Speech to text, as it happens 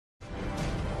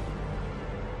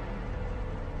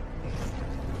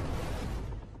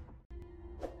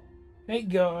Hey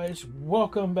guys,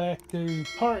 welcome back to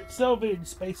Part Salvage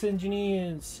Space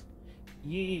Engineers.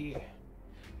 Yeah.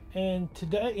 And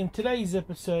in today's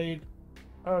episode,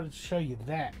 I'll show you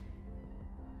that.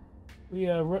 We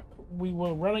were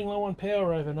running low on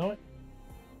power overnight.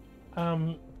 We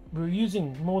were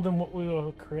using more than what we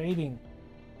were creating.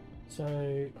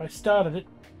 So I started it.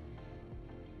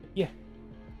 Yeah.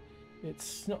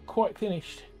 It's not quite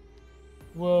finished.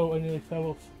 Whoa, I nearly fell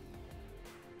off.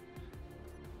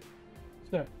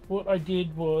 So what I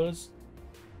did was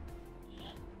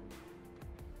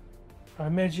I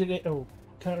measured it. Oh,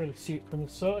 can't really see it from the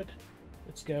side.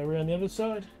 Let's go around the other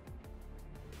side.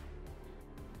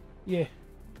 Yeah,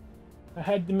 I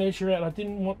had to measure out. I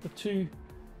didn't want the two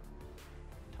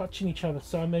touching each other,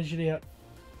 so I measured out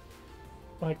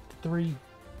like three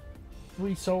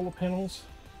solar panels,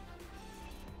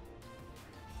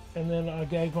 and then I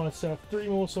gave myself 3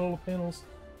 more solar panels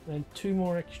and 2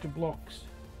 more extra blocks.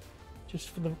 Just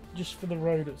for the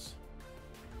rotors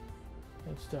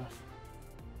and stuff.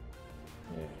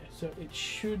 Yeah, so it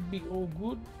should be all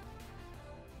good.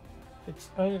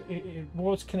 It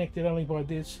was connected only by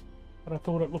this, but I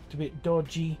thought it looked a bit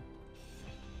dodgy.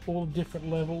 All the different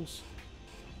levels,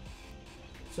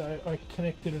 so I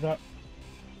connected it up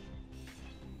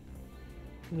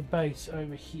to the base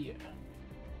over here.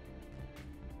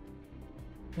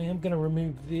 Now I'm going to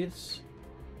remove this.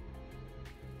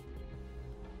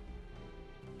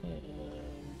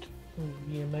 And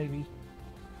yeah, maybe.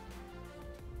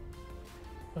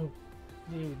 Oh,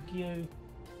 there we go.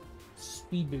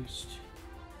 Speed boost.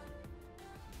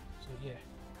 So yeah,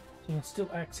 so you can still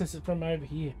access it from over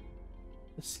here.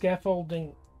 The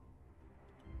scaffolding,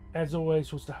 as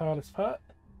always, was the hardest part,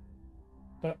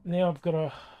 but now I've got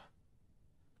to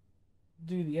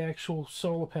do the actual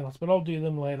solar panels, but I'll do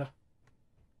them later.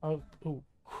 Oh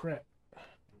crap.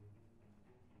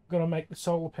 Got to make the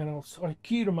solar panels. I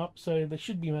queued them up, so they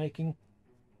should be making.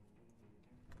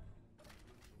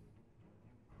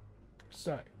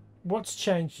 So, what's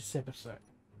changed this episode?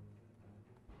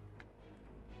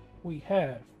 We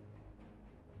have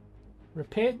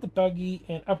repaired the buggy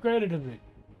and upgraded a bit.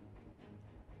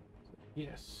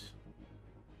 Yes.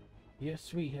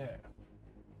 Yes, we have.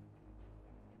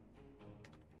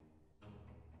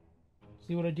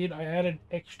 See what I did? I added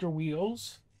extra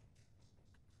wheels.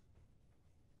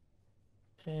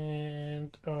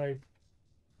 And I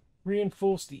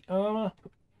reinforced the armor,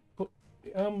 put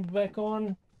the armor back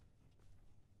on,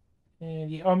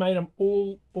 and yeah, I made them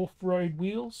all off-road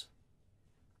wheels,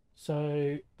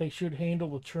 so they should handle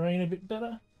the terrain a bit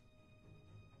better.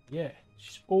 Yeah,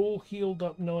 it's all healed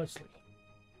up nicely.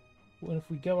 And if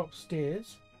we go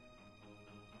upstairs,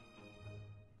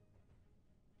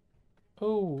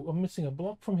 oh, I'm missing a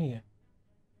block from here.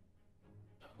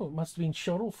 Oh, it must have been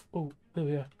shot off. Oh, there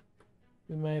we are.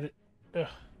 We made it. Ugh.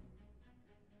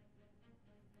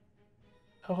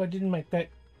 Oh, I didn't make that.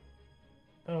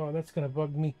 Oh, that's gonna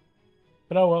bug me.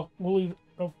 But oh well, we'll leave it.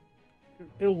 Oh,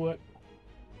 it'll work.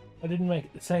 I didn't make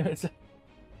it the same as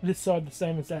this side, the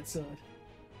same as that side.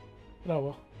 But oh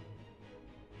well.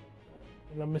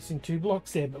 And I'm missing 2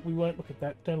 blocks there, but we won't look at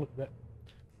that. Don't look at that.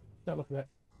 Don't look at that.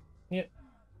 Yep.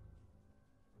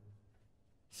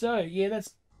 So yeah,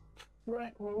 that's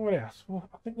right. What else? Well,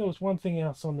 I think there was one thing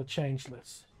else on the change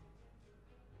list.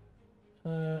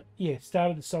 Yeah,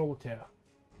 started the solar tower.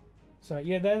 So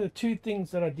yeah, they're the 2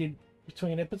 things that I did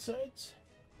between episodes,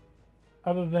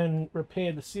 other than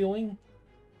repair the ceiling.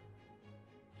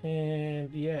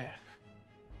 And yeah,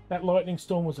 that lightning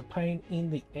storm was a pain in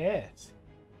the ass.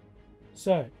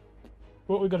 So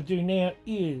what we've got to do now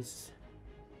is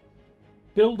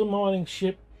build a mining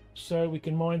ship so we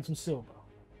can mine some silver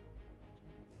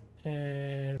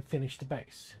and finish the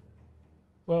base.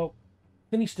 Well,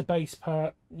 finish the base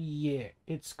part, yeah,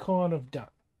 it's kind of done.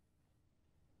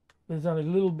 There's only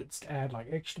little bits to add, like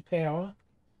extra power,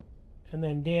 and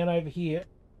then down over here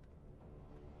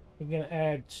we're going to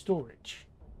add storage.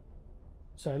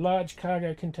 So large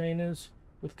cargo containers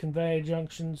with conveyor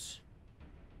junctions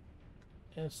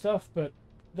and stuff, but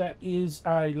that is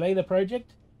a later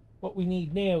project. What we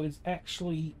need now is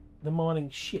actually the mining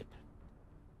ship,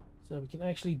 so we can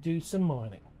actually do some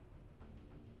mining.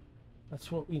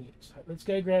 That's what we need. So let's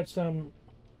go grab some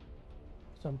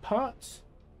parts.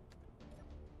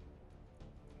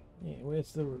 Yeah,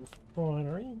 where's the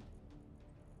refinery?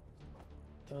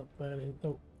 Dump that in.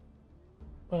 Oh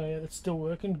yeah, that's still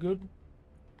working good.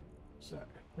 So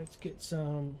let's get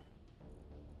some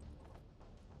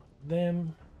of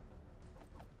them,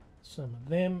 some of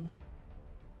them,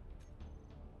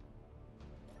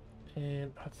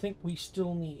 and I think I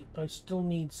still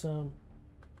need some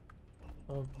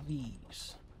of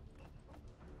these.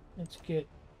 Let's get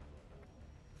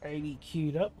 80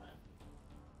 queued up.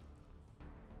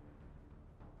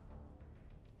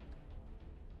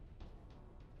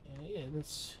 Yeah,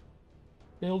 let's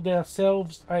build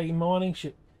ourselves a mining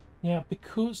ship. Now,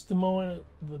 because the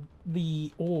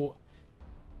ore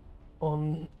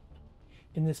on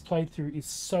in this playthrough is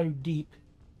so deep,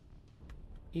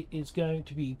 it is going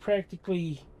to be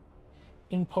practically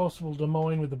impossible to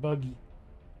mine with a buggy.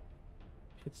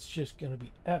 It's just going to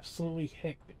be absolutely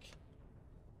hectic.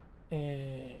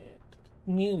 And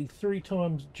nearly 3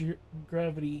 times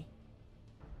gravity.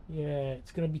 Yeah,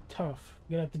 it's going to be tough.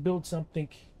 We're going to have to build something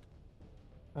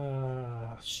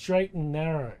straight and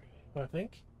narrow, I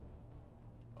think.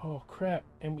 Oh crap,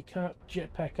 and we can't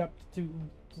jetpack up to...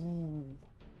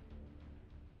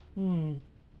 Ooh.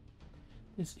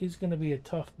 This is going to be a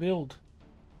tough build.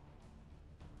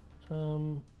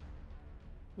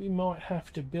 We might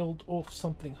have to build off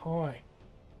something high.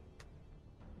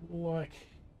 Like...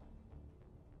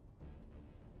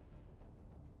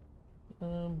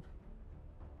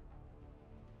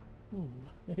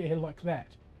 yeah, like that.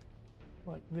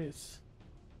 Like this.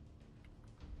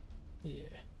 Yeah,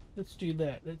 let's do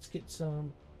that. Let's get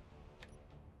some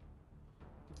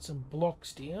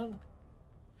blocks down.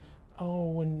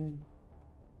 Oh, and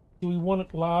do we want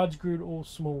it large grid or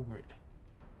small grid?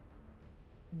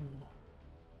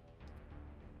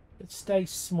 Let's stay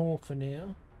small for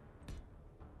now.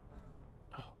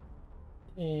 Oh.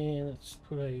 And let's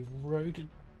put a rotor.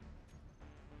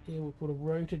 Yeah, we'll put a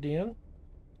rotor down.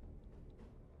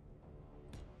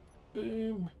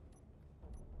 Boom.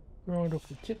 Grind off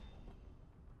the tip.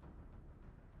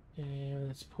 And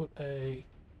let's put a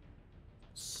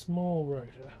small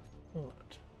rotor.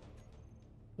 Alright.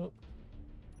 Oh.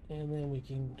 And then we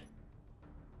can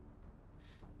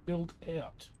build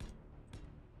out.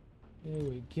 There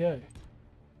we go.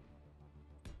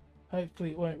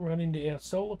 Hopefully it won't run into our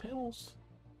solar panels.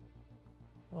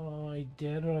 I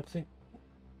doubt it. I think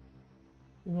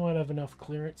we might have enough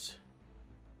clearance.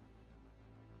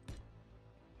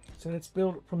 So let's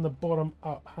build it from the bottom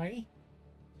up, hey?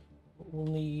 What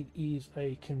we'll need is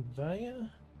a conveyor.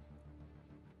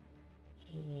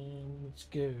 And let's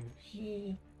go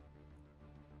here.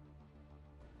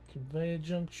 Conveyor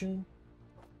junction.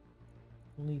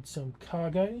 We'll need some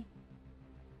cargo.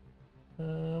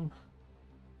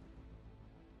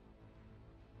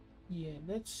 Yeah,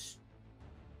 that's...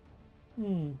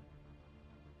 I'm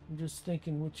just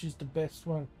thinking which is the best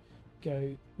one.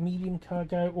 Go medium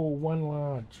cargo or one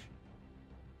large.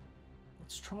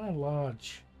 Let's try a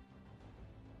large.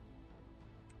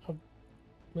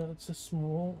 No, it's a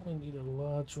small. I need a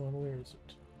large one. Where is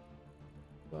it?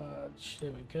 Large.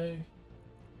 There we go.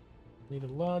 Need a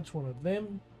large one of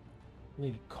them.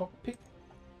 Need a cockpit.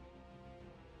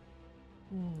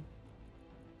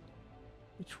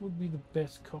 Which would be the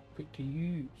best cockpit to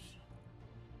use?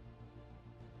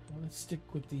 Let's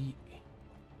stick with the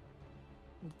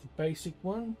basic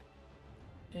one,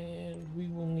 and we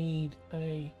will need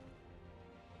a...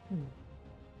 I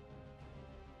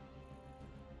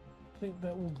think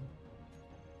that will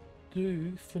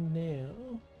do for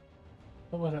now.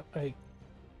 How about a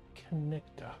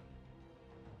connector?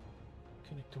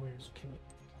 Connector, where is it?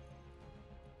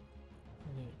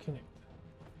 Connector.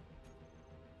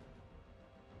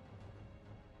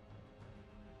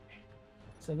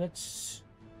 So let's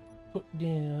put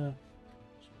down...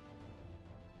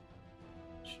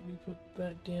 Should we put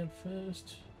that down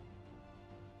first?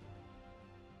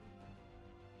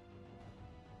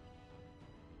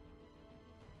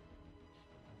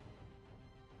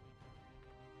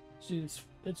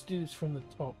 Let's do this from the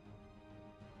top.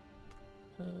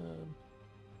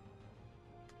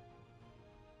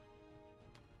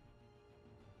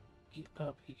 Get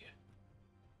up here.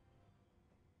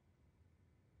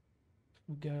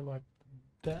 We go like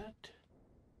that,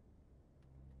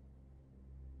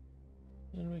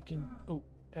 and we can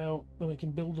then we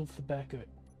can build off the back of it.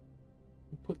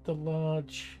 We put the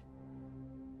large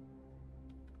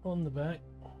on the back,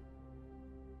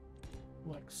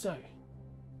 like so.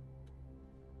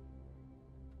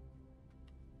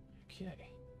 Okay,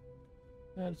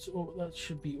 that's all. That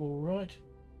should be all right.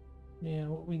 Now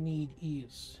what we need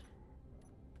is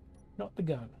not the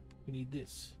gun. We need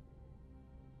this.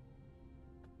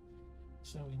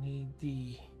 So we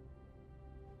need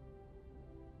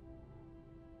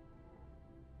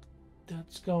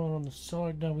that's going on the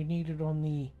side. No, we need it on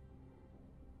the...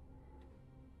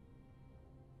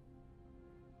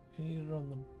 We need it on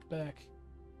the back.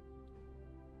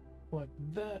 Like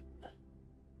that.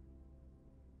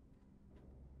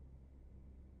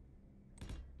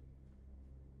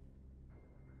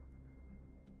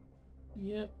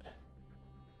 Yep.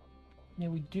 Now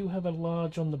we do have a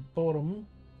large on the bottom,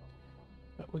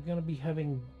 but we're going to be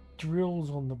having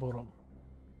drills on the bottom.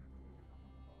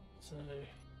 So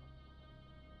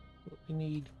what we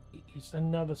need is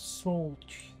another small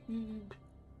tube.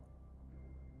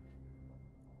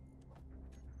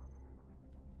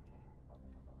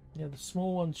 Now the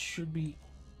small ones should be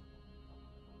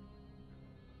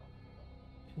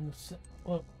in the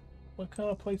what? Why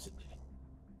can't I place it there?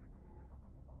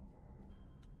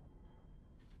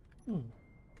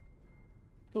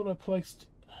 Thought I placed.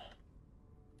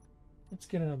 Let's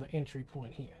get another entry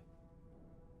point here.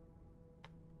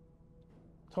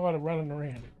 Tired of running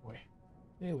around everywhere.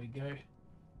 There we go.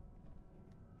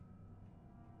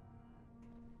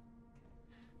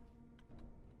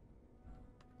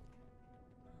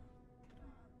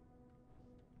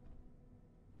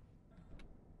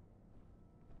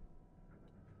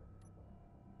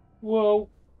 Whoa.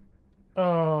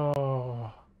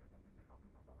 Oh.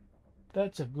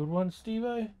 That's a good one,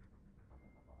 Steve-O. Do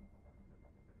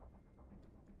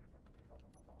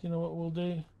you know what we'll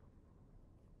do?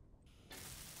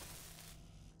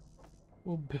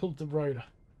 We'll build the rotor.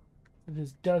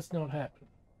 This does not happen.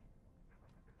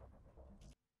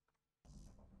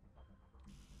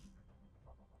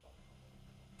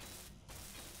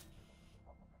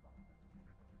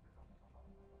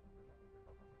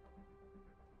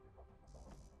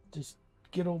 Just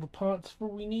get all the parts for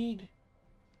we need.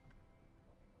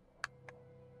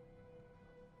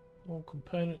 All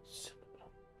components.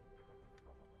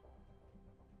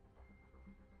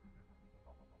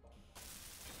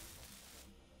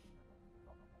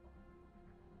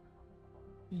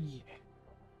 Yeah.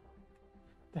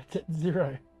 That's at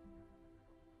 0.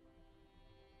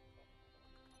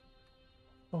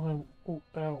 Oh,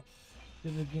 ow.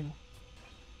 Did it again.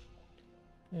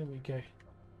 There we go.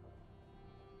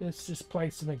 Let's just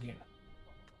place them again.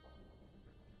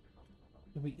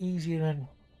 It'll be easier than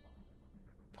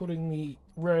putting the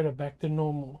rotor back to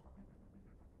normal.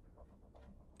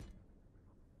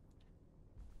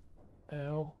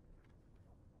 Ow.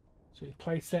 So you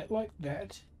place that like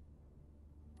that.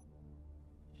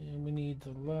 And we need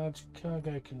the large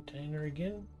cargo container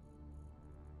again.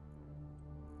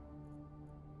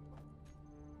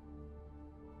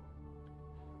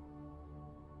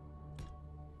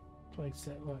 Place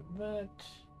that like that.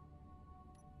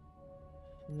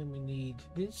 And then we need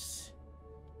this.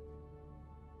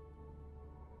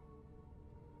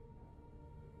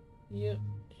 Yep.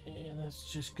 And let's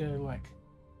just go like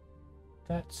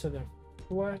that so they're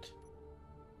flat.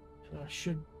 And I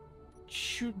should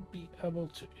be able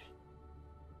to.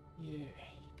 Yeah.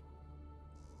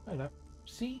 Hold up.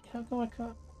 See? How come I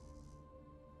can't?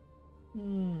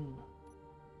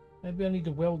 Maybe I need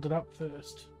to weld it up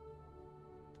first.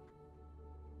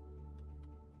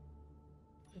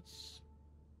 Let's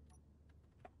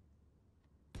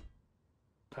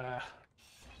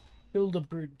build a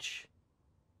bridge.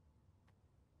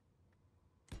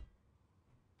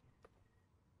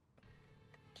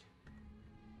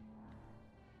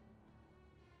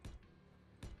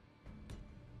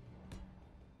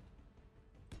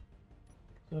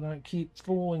 So I don't keep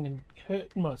falling and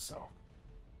hurting myself.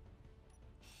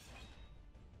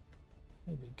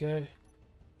 There we go.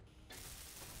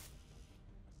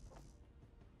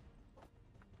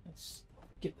 Let's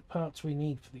get the parts we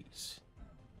need for these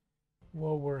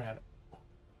while we're at it.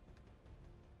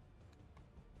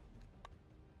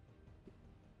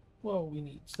 Well, we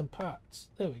need some parts.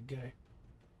 There we go.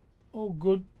 All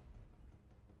good.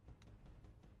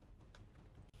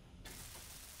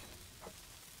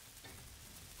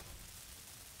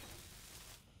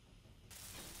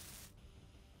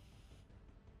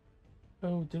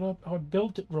 Oh, I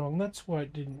built it wrong. That's why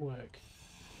it didn't work.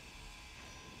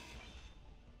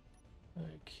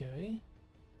 Okay.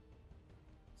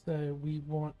 So we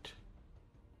want...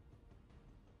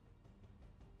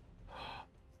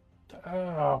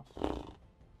 Oh.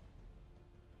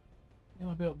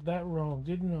 I built that wrong,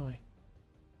 didn't I?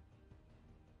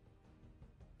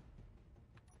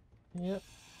 Yep.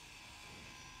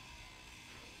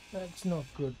 That's not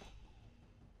good.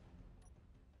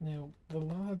 Now, the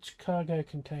large cargo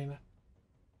container.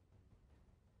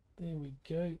 There we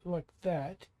go, like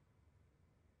that.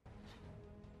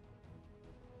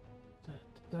 Does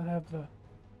that have the...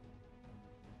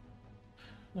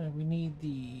 No, we need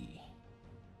the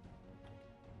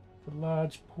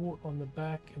large port on the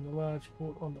back and the large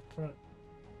port on the front.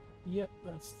 Yep,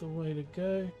 that's the way to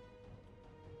go.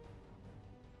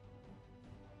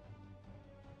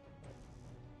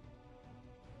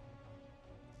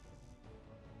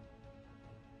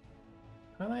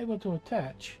 Unable to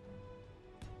attach.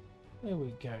 There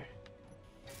we go.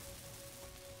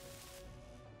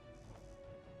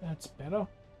 That's better.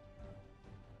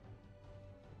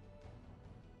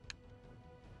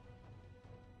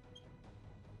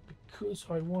 Because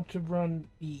I want to run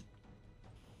the...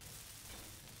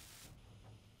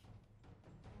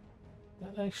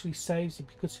 That actually saves it,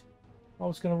 because I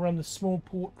was going to run the small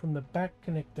port from the back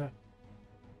connector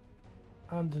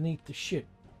underneath the ship.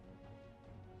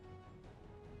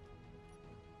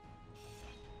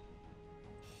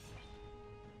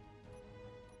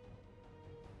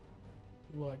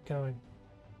 Like going.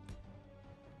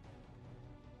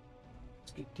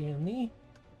 Let's get down there.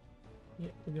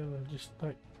 Yep, we're going to just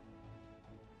take...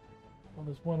 Oh,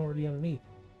 there's one already underneath.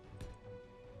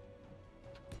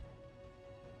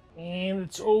 And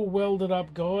it's all welded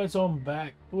up, guys. I'm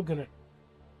back. Look at it.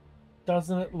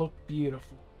 Doesn't it look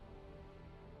beautiful?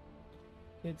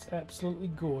 It's absolutely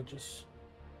gorgeous.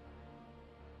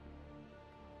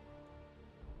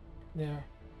 Now,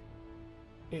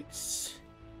 it's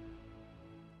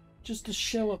just a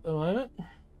shell at the moment.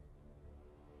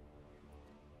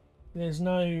 There's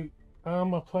no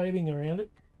armor plating around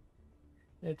it.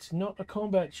 It's not a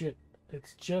combat ship.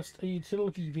 It's just a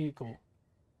utility vehicle.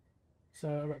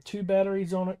 So I've got 2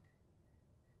 batteries on it,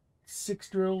 6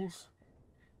 drills,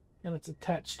 and it's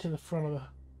attached to the front of the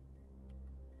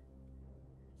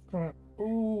front.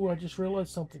 Ooh, I just realized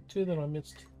something too that I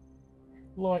missed.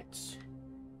 Lights.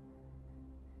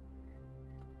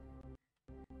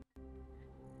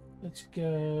 Let's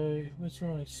go. Where's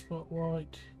my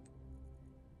spotlight?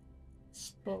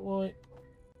 Spotlight.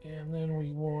 And then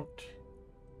we want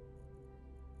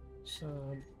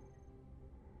some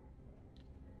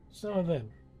of them.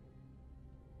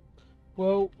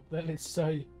 Well, that is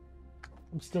so...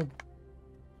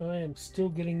 I am still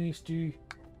getting used to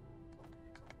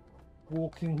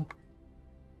walking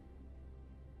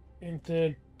in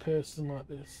third person like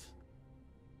this.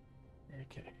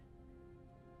 Okay.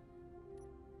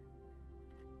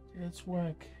 Let's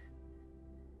whack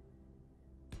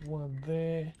one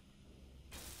there.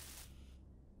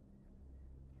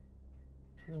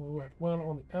 And then we'll whack one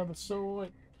on the other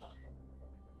side.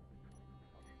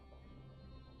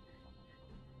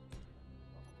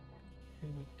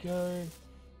 There we go.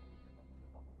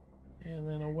 And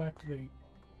then I'll whack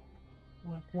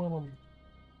one on.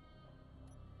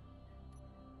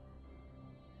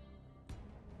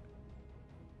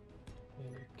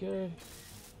 There we go.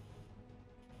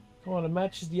 Kind of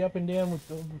matches the up and down with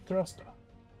the thruster.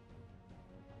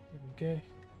 There we go.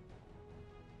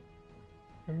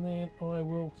 And then I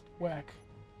will whack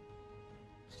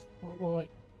spotlight.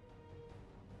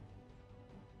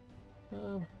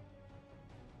 Let's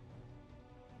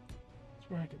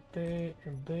whack it there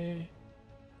and there.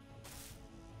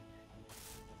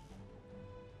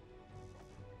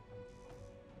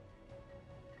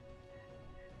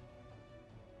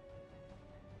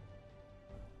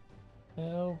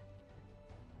 Now,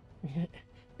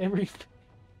 every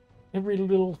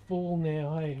little fall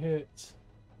now, hey, hurts.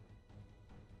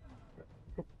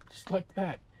 Just like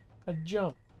that, a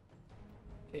jump.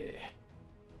 Yeah.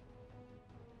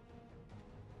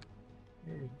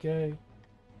 There we go.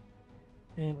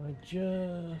 And I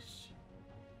just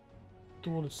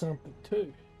thought of something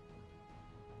too.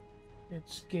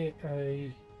 Let's get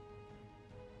a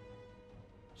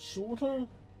sorter.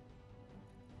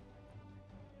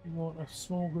 We want a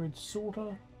small grid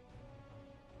sorter.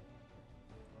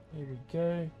 There we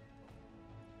go.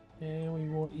 And we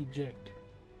want eject.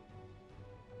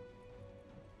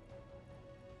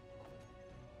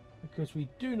 Because we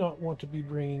do not want to be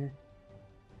bringing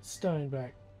stone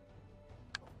back.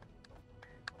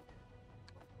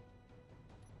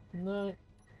 No.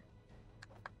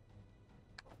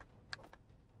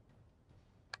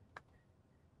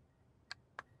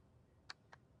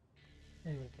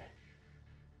 There we go.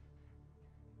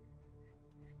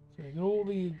 So we got all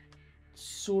the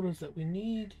sorters that we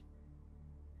need.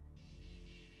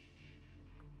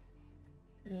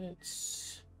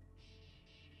 It's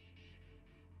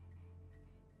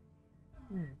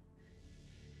you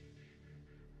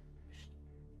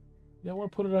don't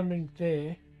want to put it underneath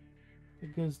there,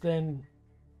 because then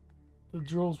the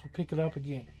drills will pick it up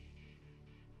again.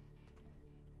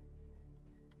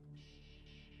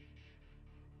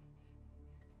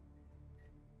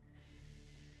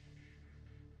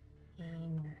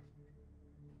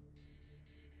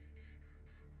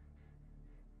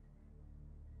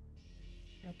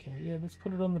 Okay, yeah, let's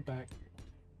put it on the back.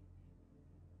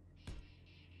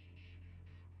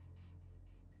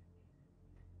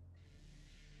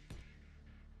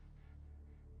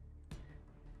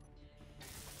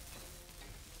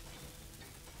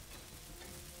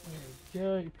 There we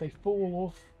go. If they fall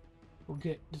off, will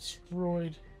get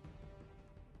destroyed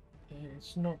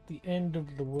It's not the end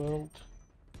of the world.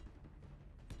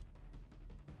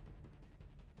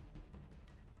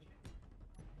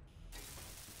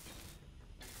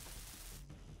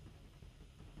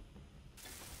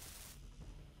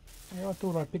 Yeah, I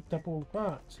thought I picked up all the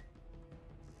parts.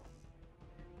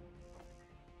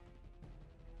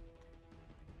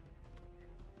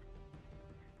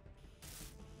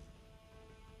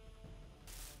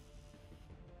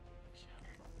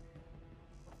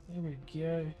 There we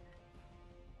go.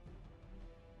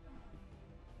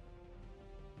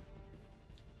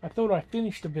 I thought I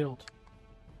finished the build.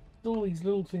 All these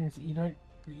little things that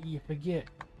you forget.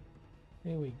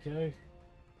 There we go.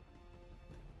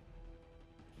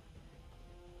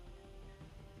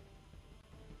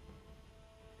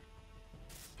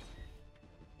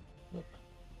 Look.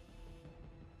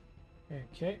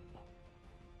 Okay.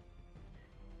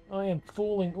 I am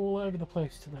falling all over the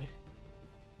place today.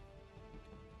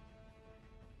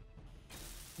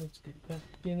 Let's get that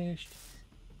finished.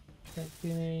 That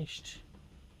finished.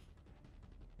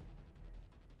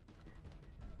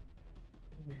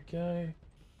 There we go.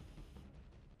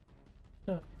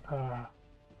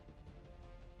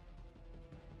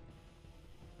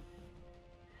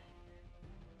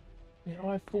 Yeah,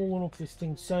 I've fallen off this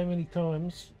thing so many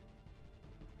times.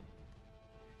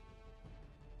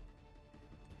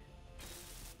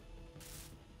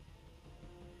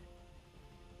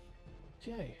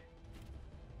 Okay.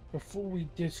 Before we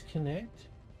disconnect,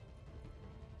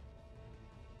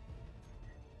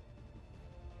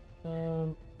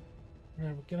 no,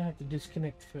 we're gonna have to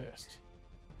disconnect first.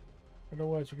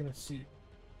 Otherwise, we're gonna see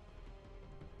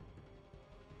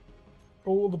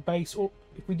all the base. Or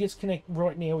if we disconnect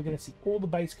right now, we're gonna see all the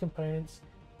base components.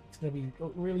 It's gonna be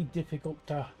really difficult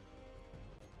to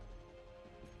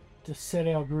set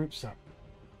our groups up.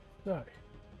 So.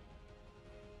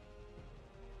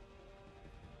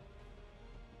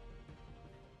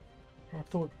 I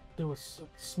thought there was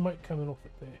smoke coming off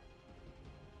it there.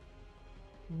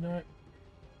 No.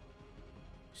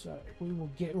 So we will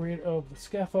get rid of the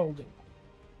scaffolding.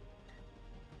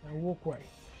 Our walkway.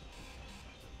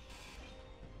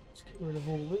 Let's get rid of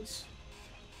all this.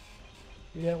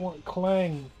 We don't want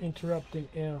clang interrupting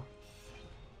our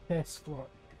test flight.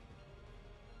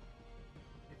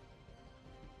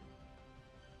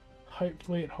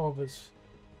 Hopefully it hovers.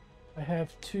 I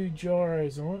have 2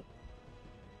 gyros on it.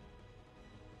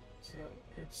 So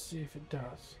let's see if it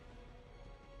does.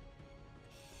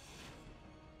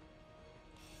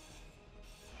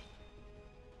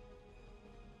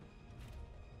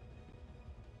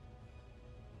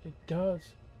 It does.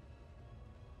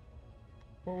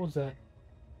 What was that?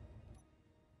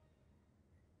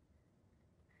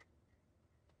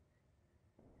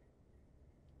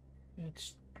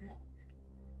 It's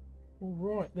all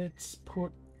right. Let's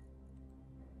put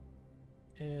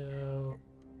our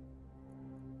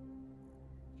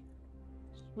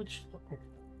switch lock.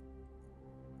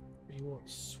 We want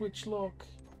switch lock,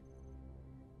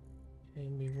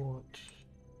 and we want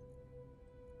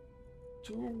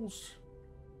tools.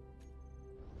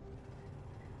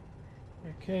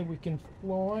 Okay, we can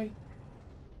fly,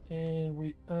 and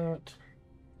we aren't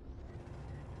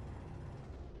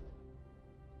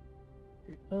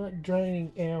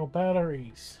draining our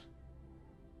batteries,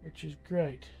 which is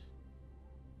great.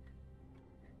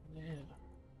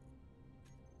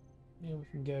 Now we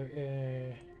can go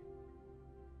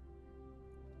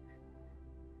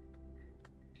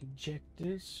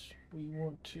ejectors. We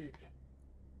want to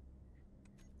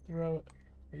throw it.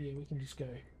 Yeah, we can just go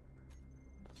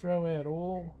throw out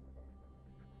all,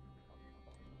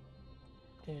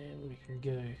 and we can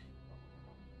go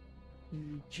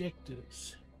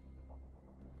ejectors.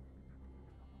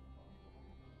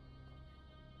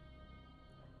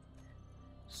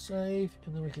 Save,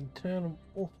 and then we can turn them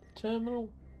off the terminal.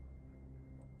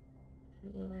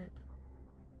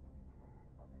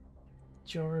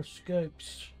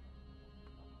 Gyroscopes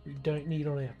we don't need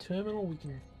on our terminal. We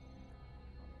can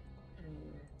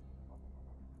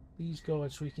these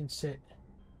guys we can set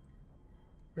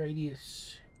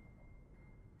radius,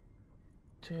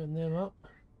 turn them up.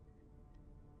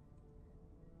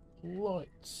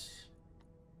 Lights,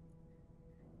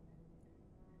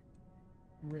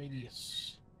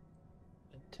 radius,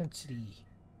 intensity,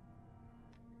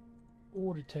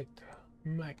 ore detector,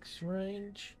 max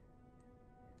range.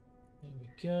 There we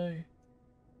go.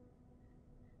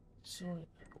 So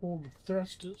all the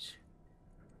thrusters,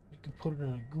 we can put it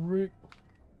in a group.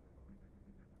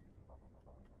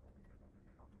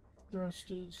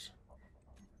 Thrusters,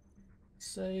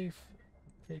 save,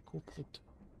 equal to.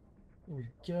 There we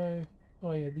go.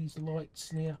 Oh yeah, these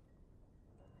lights now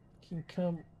can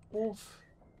come off.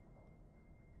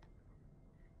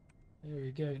 There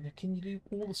we go. Now, can you do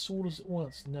all the sorters at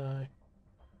once? No.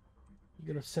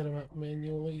 You gotta set them up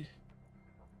manually.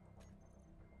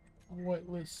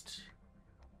 Whitelist.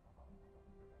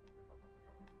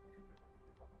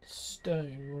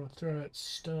 Stone. We want to throw out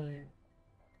stone.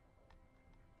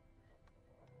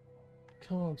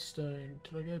 Come on, stone.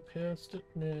 Did I go past it?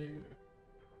 No.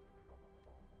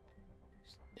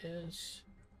 Yes.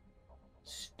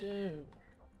 Stone.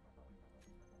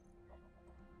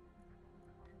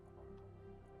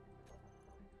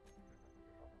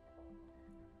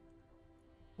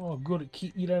 Oh, good.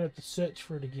 You don't have to search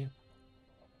for it again.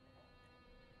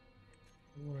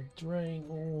 I want to drain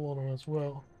all on them as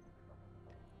well.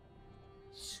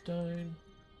 Stone.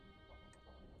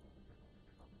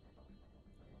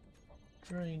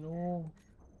 Drain all.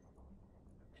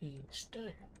 And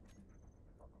stone.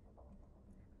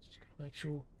 Just gotta make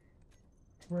sure.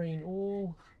 Drain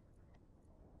all.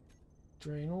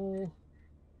 Drain all.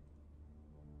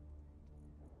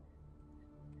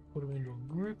 Put them into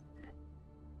a group.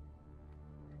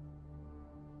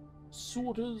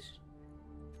 Sorters.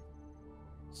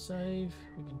 Save.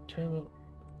 We can turn it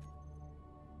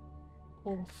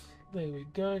off. There we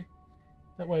go.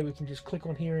 That way we can just click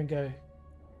on here and go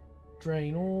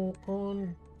drain all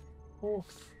on,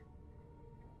 off,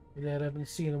 without having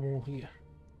to see them all here.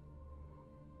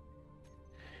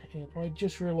 And I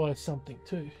just realised something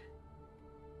too.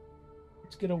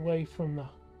 Let's get away from the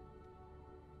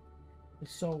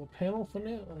solar panel for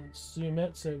now and zoom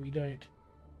out so we don't.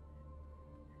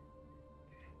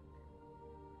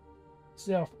 This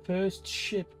is our first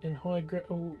ship in high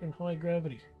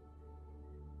gravity.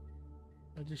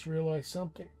 I just realised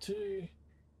something too.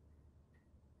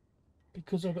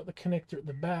 Because I've got the connector at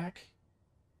the back,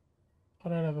 I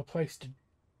don't have a place to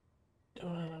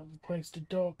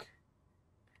dock.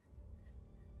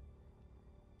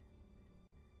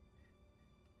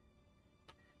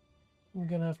 I'm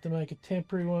gonna have to make a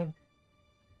temporary one.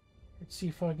 Let's see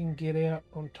if I can get out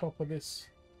on top of this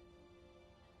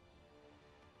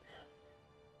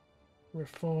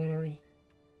refinery.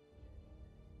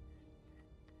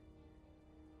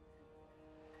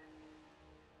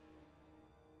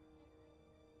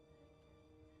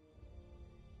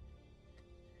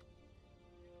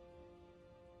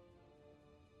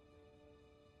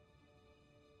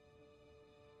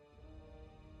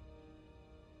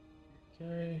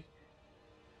 Okay.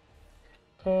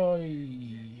 Oh,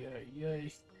 yeah.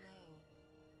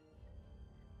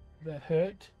 That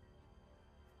hurt.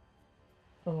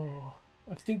 Oh,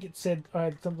 I think it said I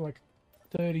had something like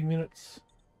 30 minutes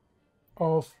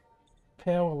of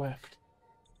power left.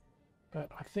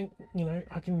 But I think, you know,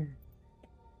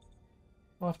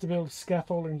 I'll have to build a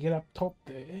scaffold and get up top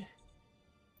there.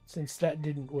 Since that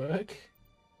didn't work.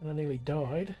 And I nearly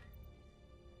died.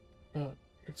 But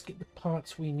let's get the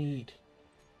parts we need.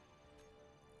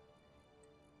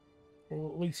 Or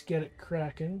at least get it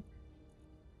cracking.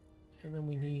 And then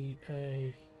we need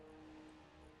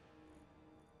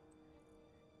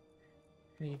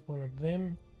one of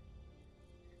them.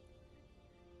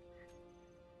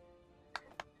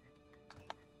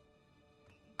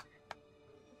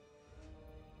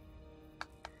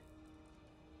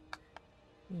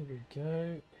 There we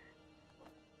go.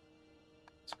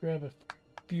 Let's grab a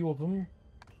few of them.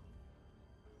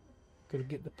 Got to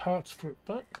get the parts for it,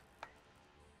 but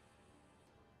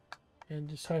and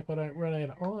just hope I don't run out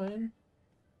of iron,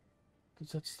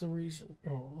 because that's the reason.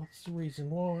 Oh, that's the reason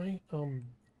why I'm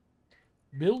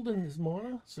building this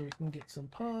miner, so we can get some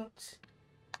parts.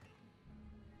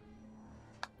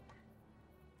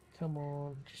 Come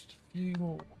on, just a few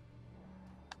more.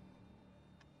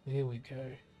 There we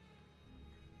go.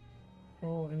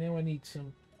 Oh, and now I need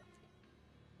some.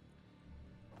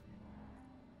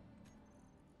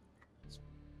 Let's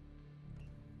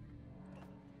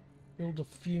build a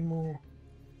few more.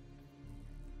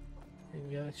 There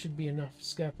we go, that should be enough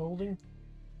scaffolding.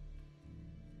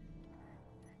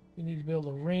 We need to build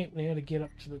a ramp now to get up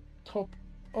to the top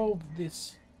of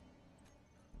this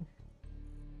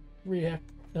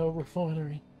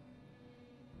refinery.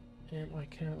 And I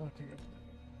can't.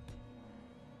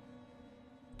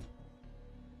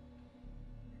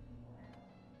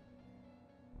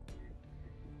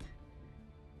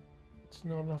 It's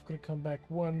not enough. Going to come back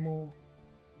one more.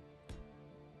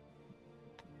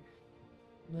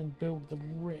 And then build the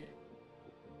ramp.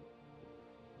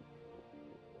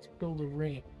 Let's build a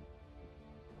ramp.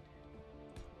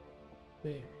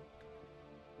 There.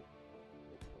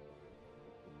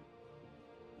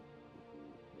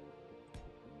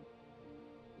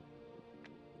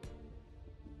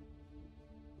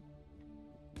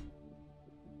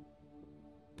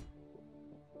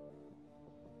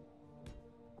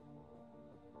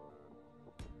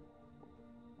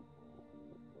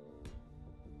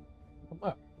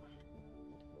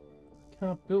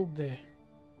 Can't build there.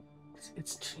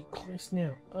 It's too close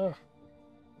now. Ugh.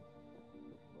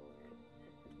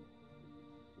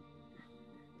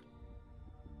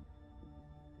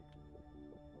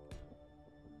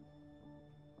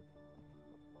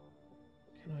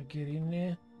 Can I get in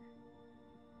there?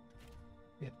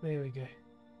 Yep, there we go.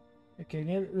 Okay,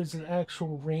 now that there's an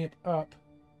actual ramp up,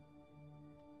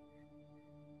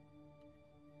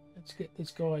 let's get this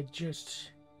guy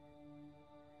just...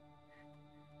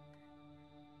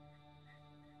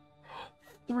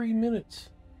 3 minutes.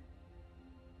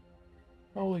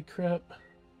 Holy crap.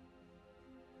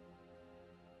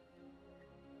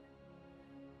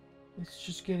 Let's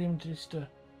just get him just to...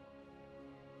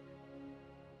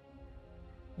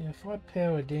 Yeah, if I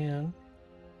power down...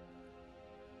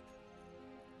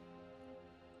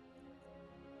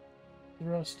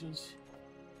 thrusters.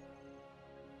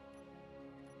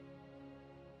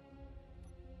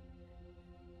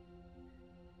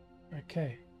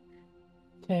 Okay.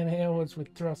 10 hours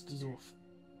with thrusters off.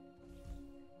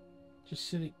 Just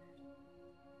sitting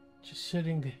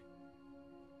there.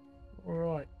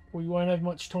 Alright, we won't have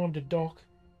much time to dock.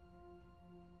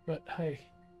 But hey,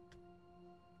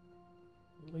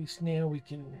 at least now we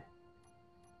can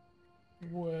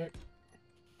work.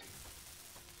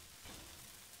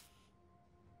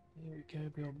 There we go,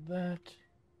 build that.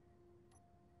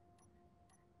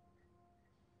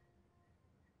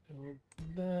 Build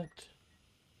that.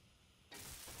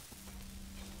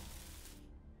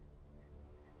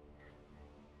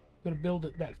 Got to build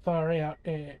it that far out,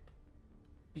 and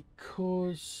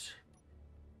because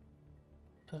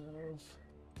of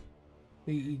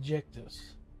the ejectors.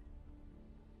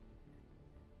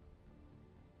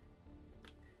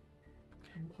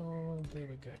 Come on, there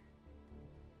we go.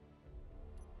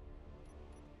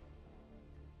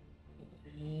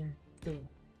 And boom.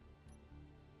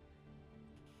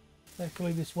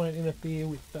 Hopefully this won't interfere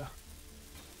with the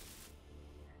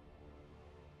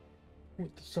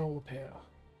solar power.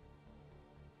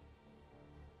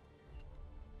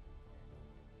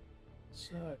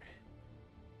 So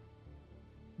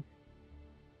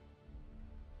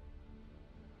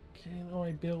can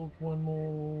I build one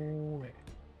more?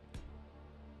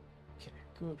 Okay,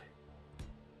 good.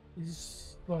 This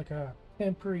is like a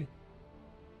temporary.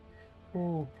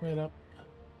 Oh, wait up.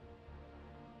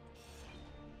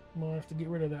 Might have to get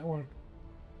rid of that one.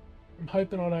 I'm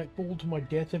hoping I don't fall to my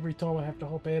death every time I have to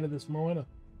hop out of this miner.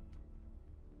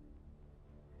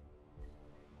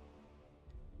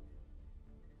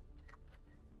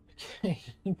 Okay.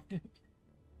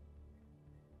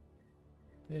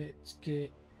 Let's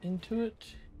get into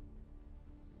it.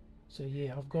 So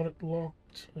yeah, I've got it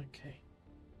locked. Okay.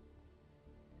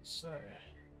 So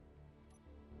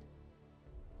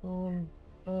on,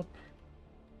 up,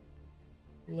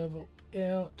 level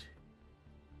out.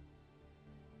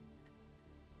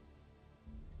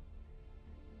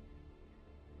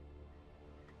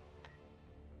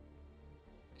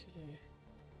 Okay.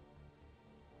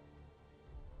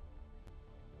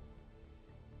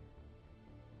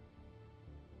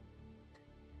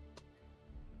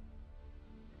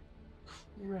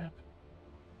 Crap.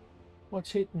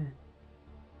 What's hitting?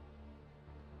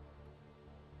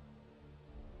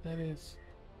 That is.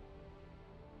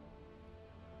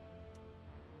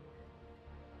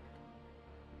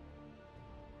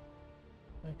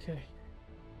 Okay.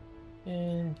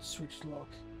 And switch lock.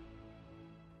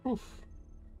 Oof.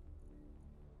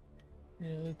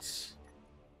 Now let's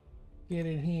get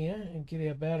in here and get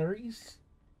our batteries.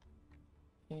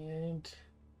 And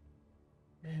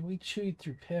man, we chewed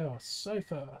through power so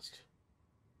fast.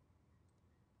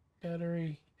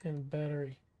 Battery and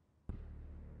battery.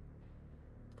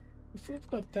 If we've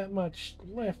got that much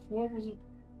left, what was it?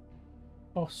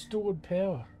 Oh, stored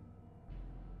power.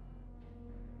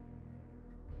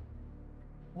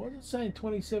 Why is it saying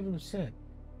 27%?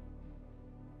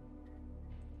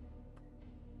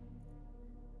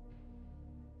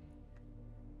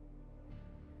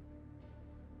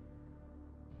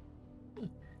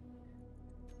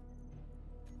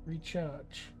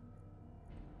 Recharge.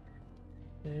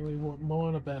 And we want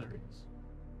miner batteries.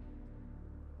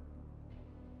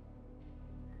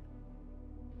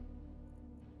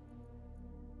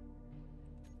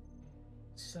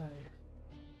 Save.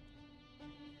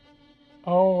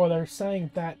 Oh, they're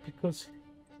saying that because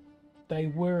they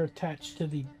were attached to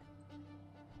the...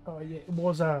 Oh yeah, it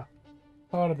was a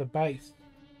part of the base.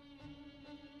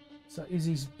 So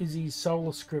Izzy's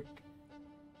solar script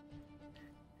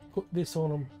put this on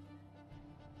them.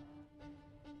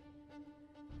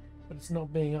 But it's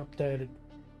not being updated.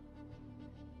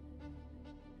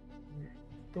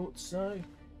 Thought so.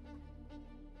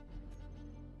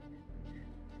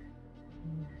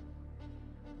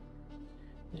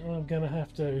 I'm gonna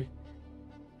have to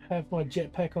have my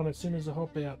jetpack on as soon as I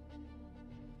hop out.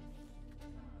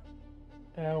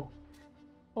 Ow.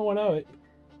 Oh, I know it.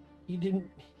 He didn't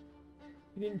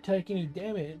take any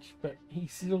damage, but he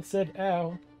still said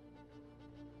ow.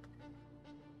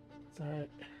 So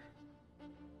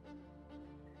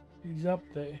he's up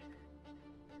there.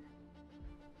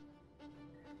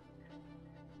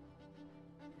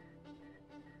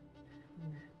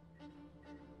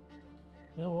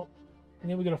 You know what?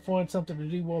 Now we've got to find something to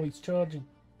do while he's charging.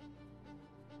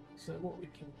 So what we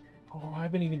can... Oh, I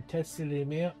haven't even tested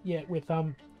him out yet with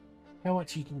how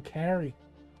much he can carry.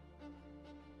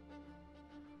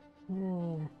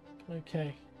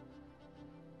 Okay.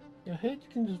 I heard you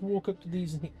can just walk up to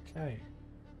these and hit K.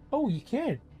 Oh, you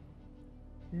can.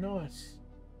 Nice.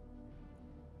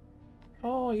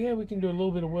 Oh yeah, we can do a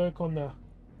little bit of work on the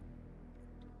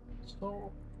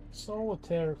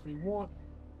solitaire if we want.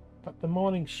 But the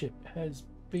mining ship has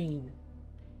been...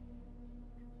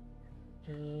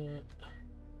 we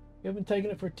haven't taken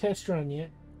it for a test run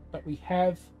yet, but we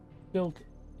have built it.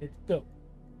 It's built.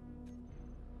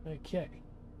 Okay.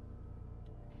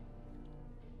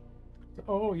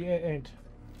 Oh yeah, and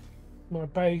my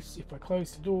base, if I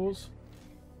close the doors...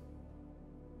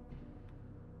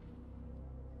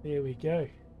 There we go.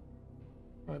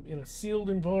 I'm in a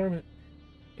sealed environment.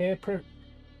 Air pressure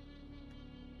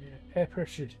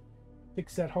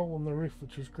fixed that hole in the roof,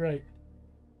 which was great.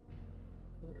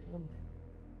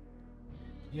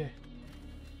 Yeah.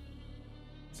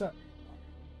 So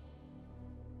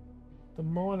the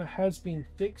miner has been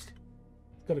fixed.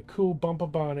 It's got a cool bumper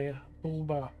bar now, bull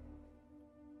bar,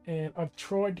 and I've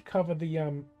tried to cover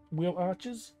the wheel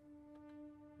arches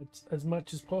as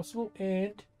much as possible,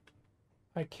 and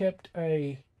I kept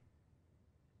a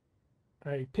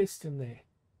piston there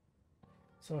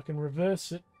so I can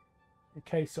reverse it in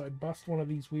case I bust one of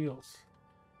these wheels.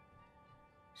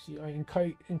 See, I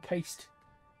encased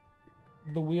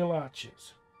the wheel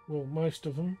arches. Well, most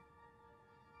of them.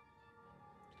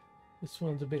 This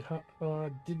one's a bit hard. I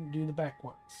didn't do the back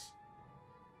ones.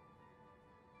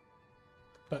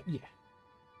 But yeah.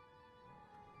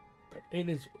 But it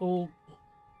is all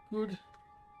good.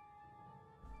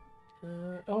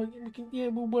 Oh,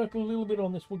 we'll work a little bit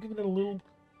on this. We'll give it a little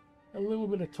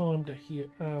bit of time to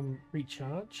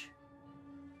recharge.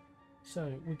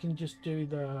 So we can just do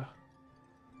the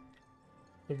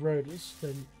rotors.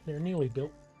 They're nearly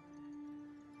built.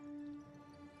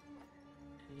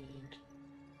 And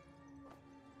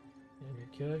there we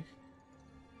go.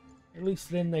 At least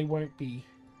then they won't be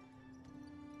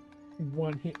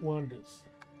one-hit wonders.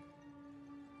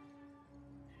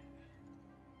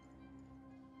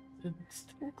 It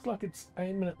still looks like it's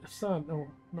aiming at the sun. Oh,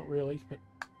 not really, but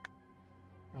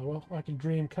oh well, I can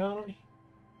dream, can't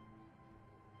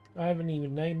I? I haven't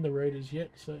even named the rotors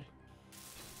yet, so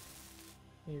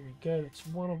there we go. That's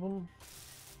one of them.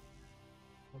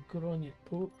 Oh, good on you,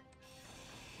 Poop.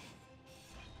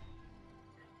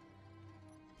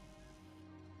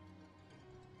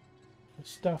 I'm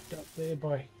stuffed up there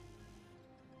by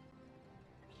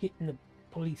hitting the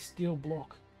police steel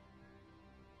block.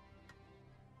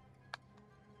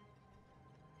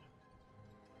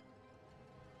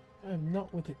 I'm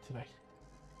not with it today.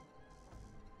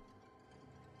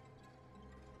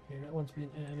 Okay, that one's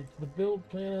been added to the build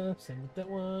planner. Same with that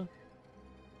one.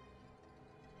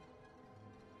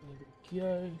 There we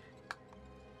go.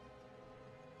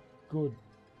 Good.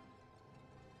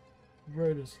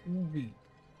 Rotors will be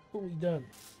fully done.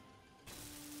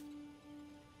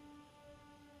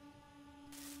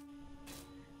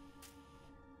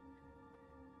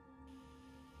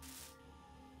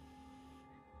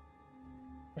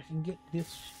 I can get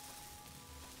this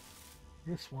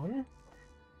one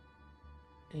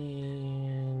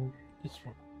and this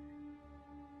one.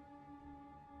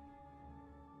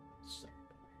 So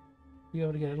be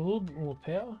able to get a little bit more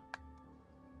power.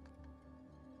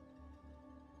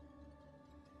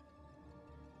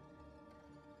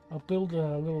 I'll build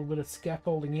a little bit of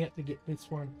scaffolding out to get this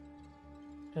one,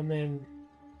 and then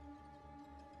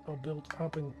I'll build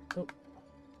up and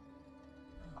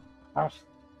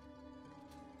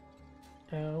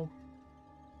Ow.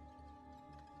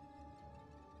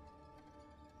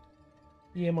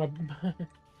 Yeah, my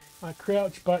my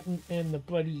crouch button and the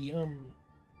bloody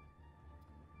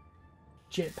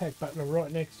jetpack button are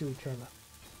right next to each other.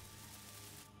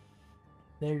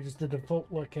 There's the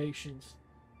default locations.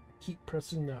 Keep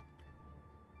pressing it.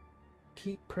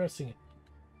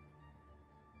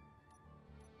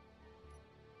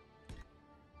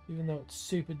 Even though it's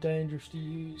super dangerous to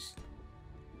use.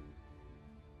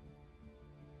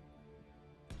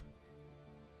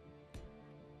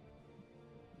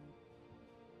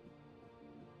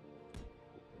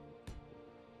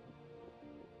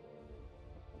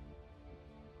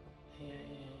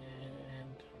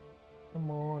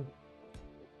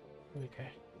 There we go.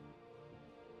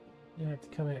 You have to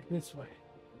come out this way.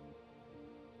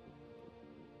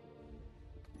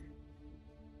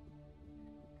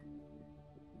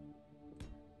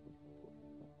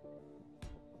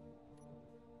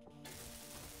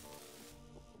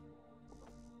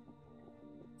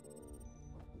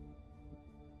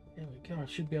 There we go. I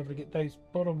should be able to get those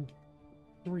bottom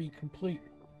 3 complete.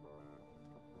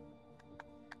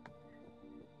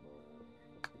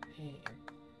 And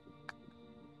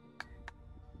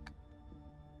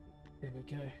there we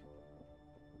go.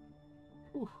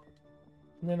 Whew.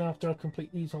 And then after I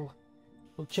complete these, I'll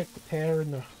check the power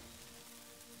in the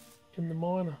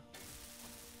miner.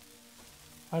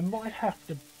 I might have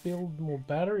to build more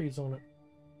batteries on it.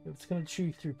 It's going to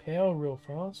chew through power real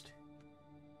fast.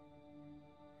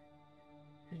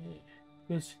 Yeah,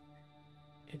 because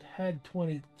it had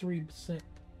 23%.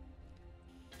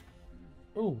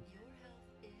 Oh,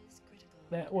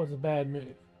 that was a bad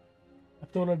move. I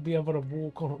thought I'd be able to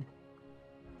walk on them,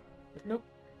 but nope.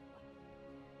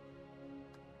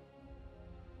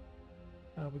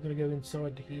 We're going to go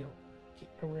inside to heal. Get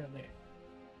around there.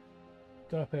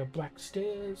 Go up our black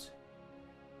stairs.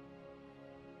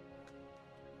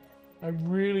 I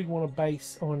really want to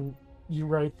base on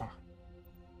Europa.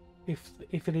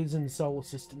 If it is in the solar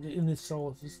system, in this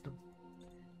solar system,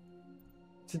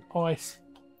 it's an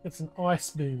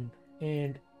ice moon,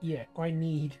 and yeah,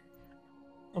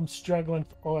 I'm struggling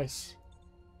for ice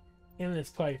in this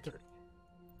playthrough.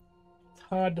 It's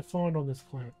hard to find on this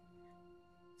planet.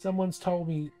 Someone's told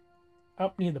me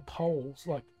up near the poles,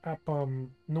 like up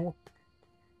north,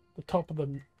 the top of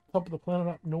the planet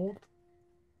up north,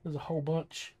 there's a whole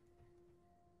bunch,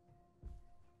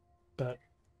 but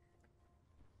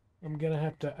I'm gonna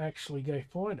have to actually go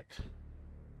find it.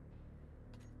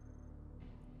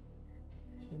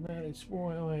 And that is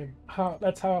why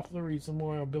that's half the reason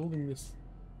why I'm building this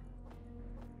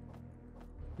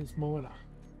miner.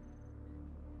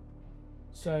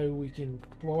 So we can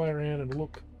fly around and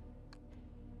look.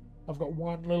 I've got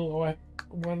one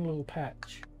little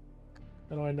patch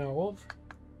that I know of.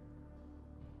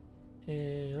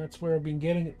 And that's where I've been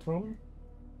getting it from.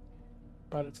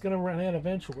 But it's gonna run out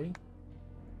eventually.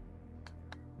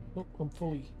 Oh, I'm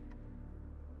fully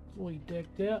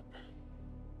decked out.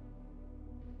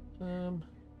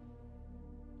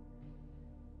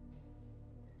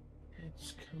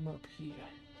 Let's come up here.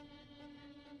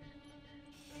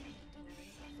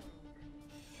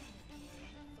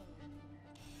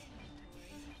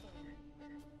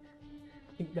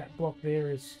 I think that block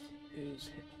there is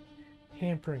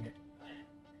hampering it.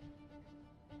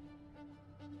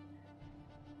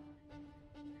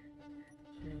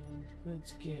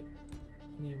 Let's get,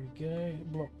 there we go,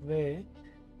 block there.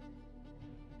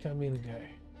 Come in and go.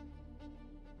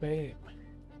 Bam.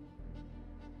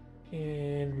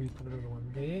 And we put another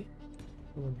one there.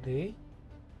 One there.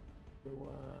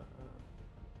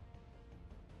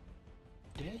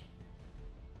 There.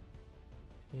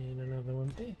 And another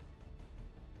one there.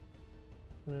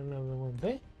 And another one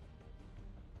there.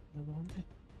 Another one there.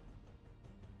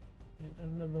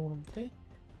 And another one there.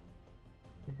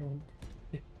 Another one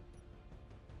there.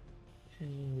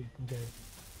 And we can go.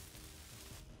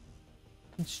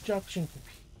 Construction.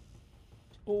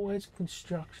 It's always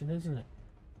construction, isn't it?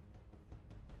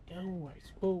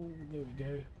 Always. Oh, there we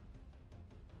go.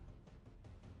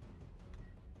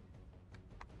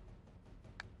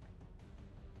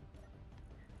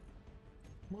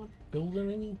 Am I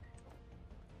building any?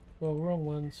 Well, wrong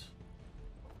ones.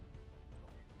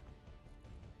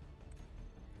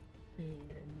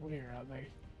 Where are they?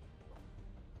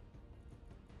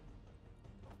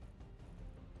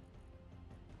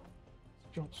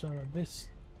 Let's drop some of this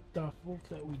stuff off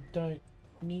that we don't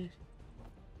need.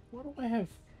 Why do I have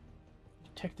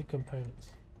detector components?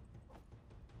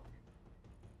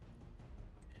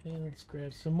 And let's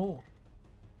grab some more.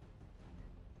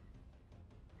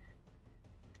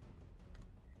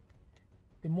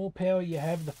 The more power you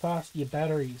have, the faster your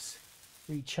batteries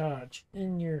recharge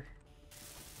in your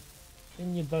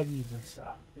buggies and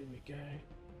stuff. There we go.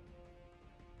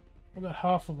 I've got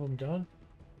half of them done.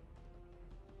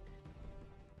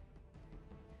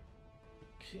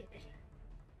 Okay.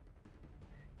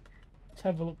 Let's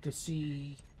have a look to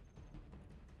see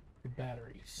the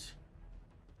batteries.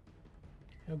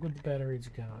 How good the batteries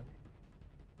are going.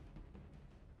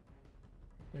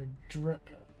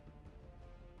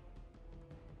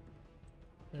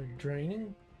 They're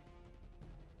draining.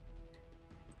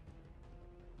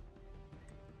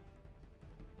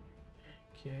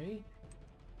 Okay.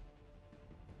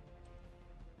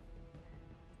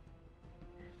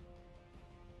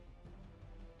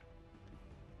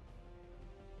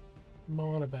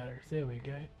 Minor batteries. There we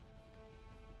go.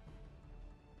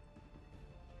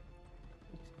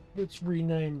 Let's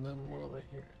rename them while they're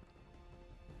here.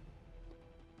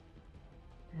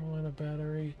 Minor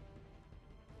battery.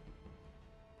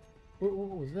 What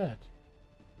was that?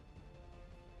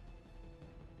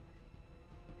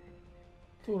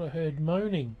 Thought I heard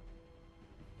moaning.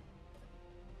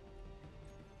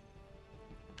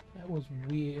 That was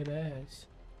weird as.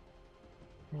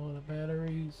 Minor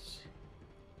batteries.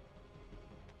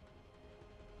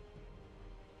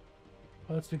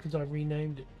 Oh, that's because I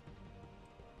renamed it.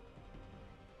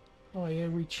 Oh yeah,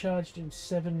 recharged in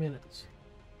 7 minutes.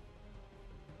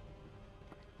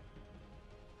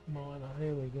 Minor,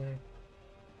 there we go.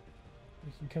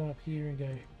 We can come up here and go.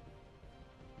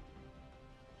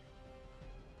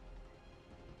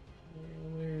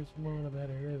 Where's minor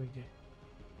battery? There we go.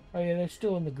 Oh yeah, they're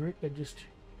still in the group, they're just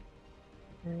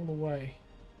all the way.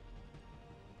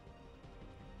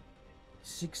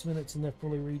 6 minutes and they're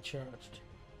fully recharged.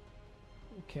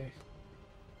 Okay.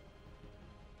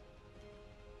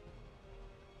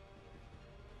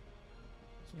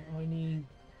 So I need...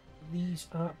 These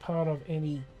aren't part of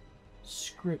any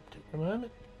script at the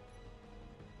moment.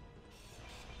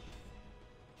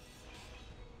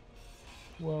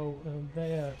 Well,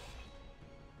 they are...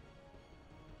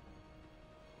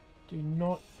 Do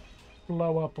not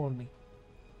blow up on me.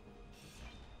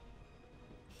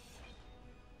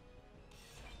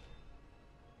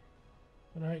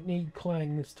 I don't need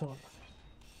clang this time.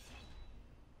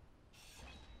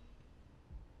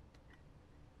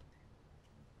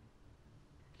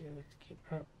 Okay, let's get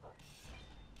up.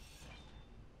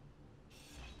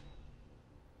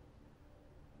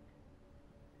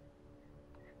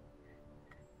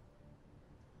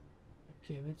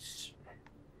 Okay, let's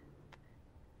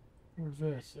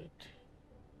reverse it.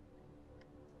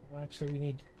 Well, actually, we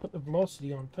need to put the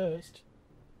velocity on first.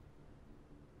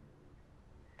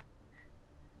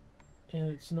 And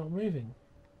it's not moving.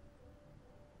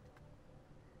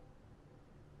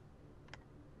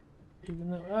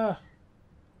 Even though,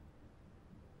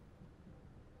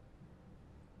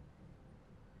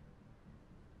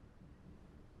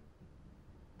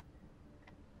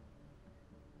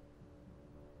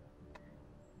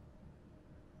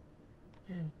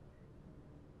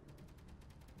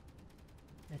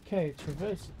 Okay, it's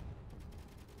reversing.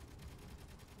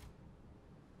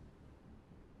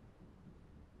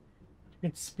 You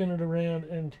can spin it around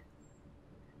and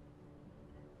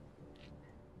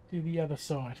do the other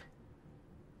side.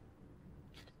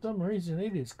 For some reason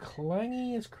it is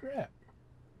clangy as crap.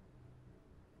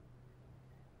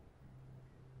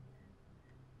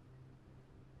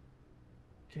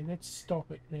 Okay, let's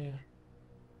stop it now.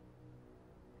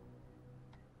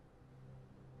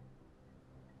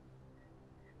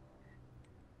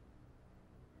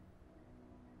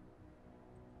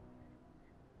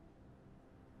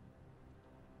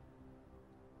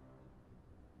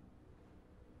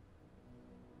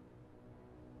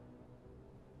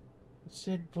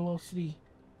 Set velocity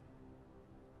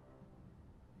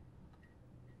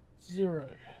 0.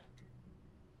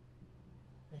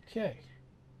 Okay.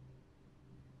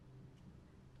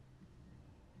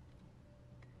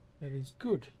 That is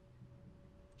good.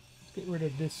 Let's get rid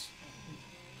of this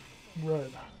row.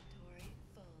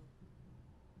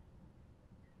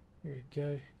 There we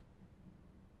go.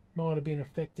 Might have been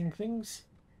affecting things.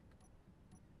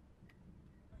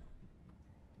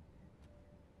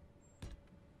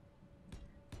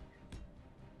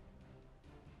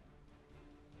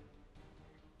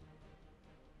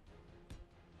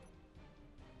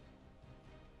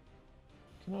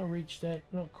 Can I reach that?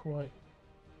 Not quite.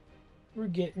 We're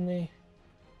getting there.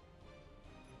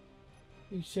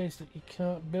 Who says that you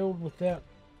can't build without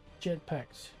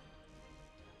jetpacks?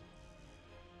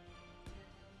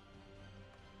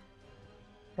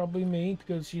 Probably me,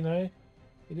 because, you know,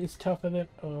 it is tougher than...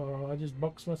 Oh, I just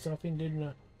boxed myself in,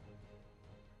 didn't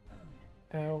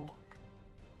I? Ow.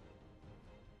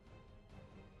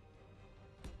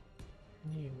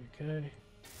 Here we go.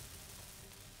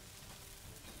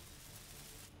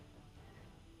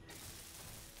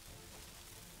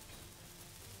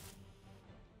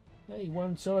 Hey,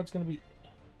 one side's going to be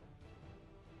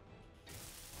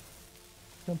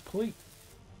complete.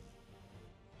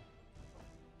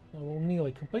 Oh, well,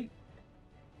 nearly complete.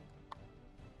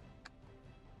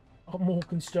 Oh, more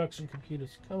construction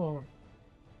computers. Come on.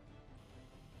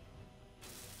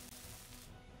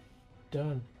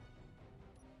 Done.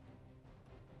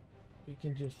 We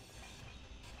can just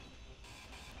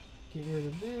get rid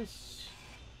of this.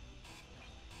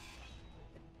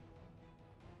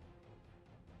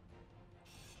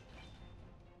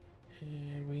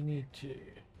 And we need to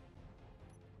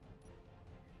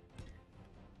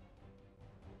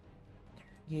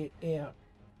get out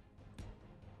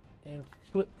and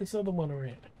flip this other one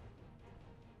around.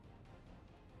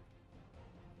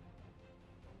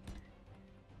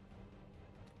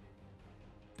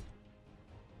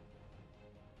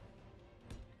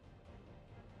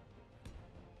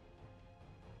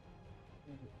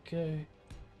 There we go.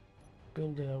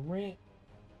 Build our ramp.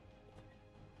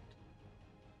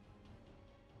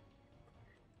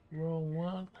 Wrong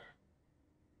one.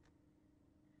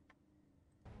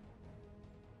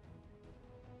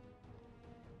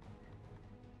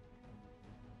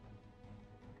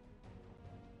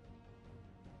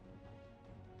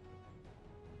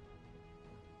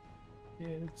 Yeah,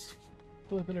 let's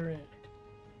flip it around.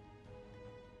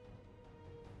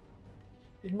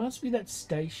 It must be that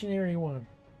stationary one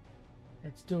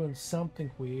that's doing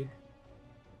something weird.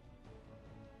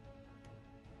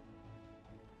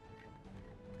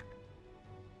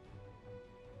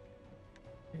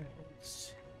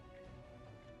 Let's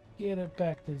get it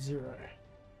back to 0.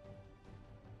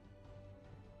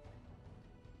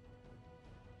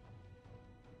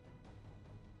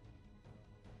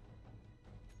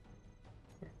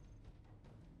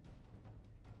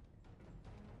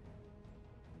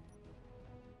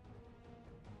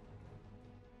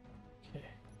 Okay.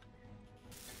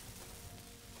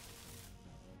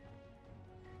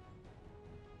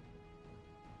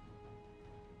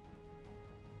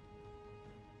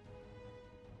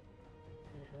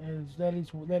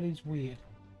 That is weird.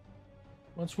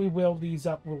 Once we weld these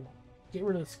up, we'll get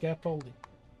rid of the scaffolding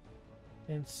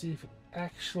and see if it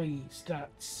actually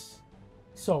stops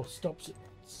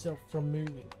itself from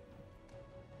moving.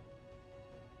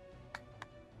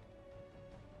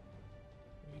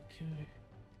 Okay.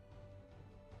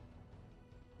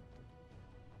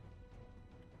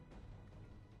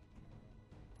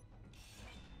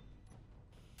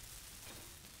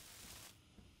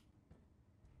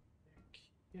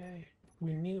 Okay,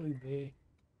 we're nearly there.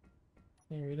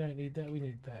 And we don't need that, we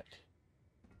need that.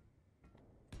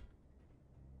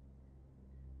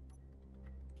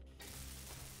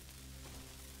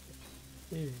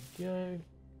 There we go.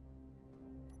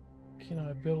 Can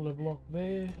I build a block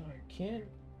there? I can.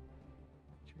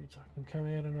 Which means I can come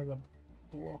out another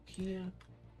block here.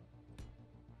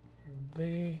 And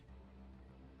there.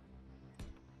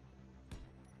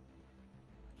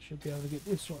 Should be able to get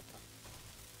this one.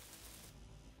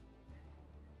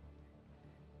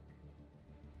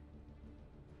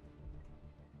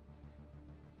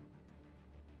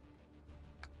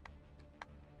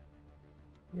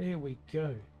 There we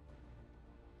go.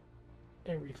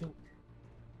 Everything.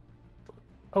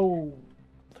 Oh,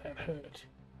 that hurt.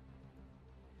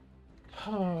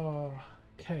 Oh,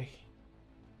 okay.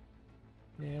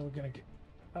 Now we're gonna get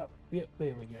up. Yep,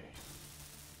 there we go.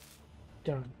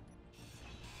 Done.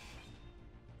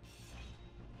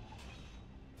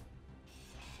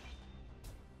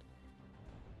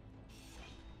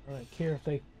 I don't care if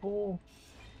they fall.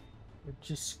 We're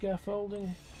just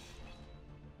scaffolding.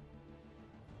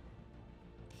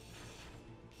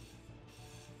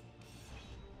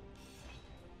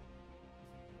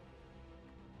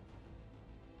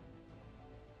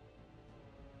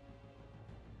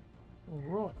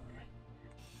 Alright.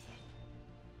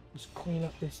 Just clean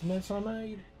up this mess I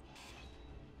made.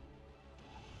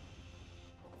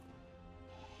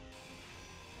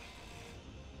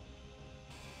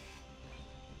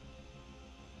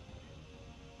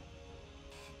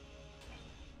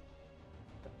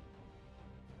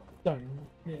 Done.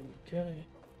 There we go.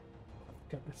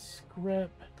 Got the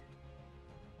scrap.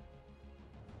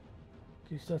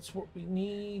 Because that's what we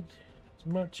need. As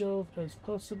much of as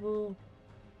possible.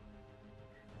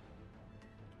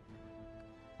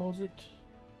 Deposit.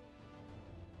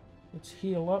 Let's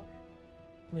heal up.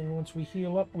 And then once we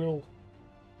heal up, we'll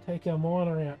take our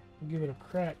miner out and give it a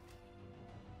crack.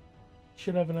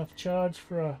 Should have enough charge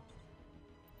for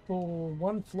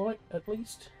one flight at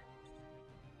least.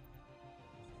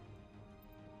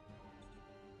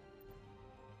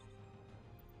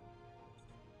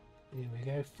 There we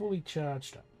go, fully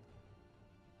charged up.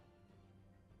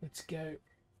 Let's go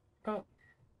up.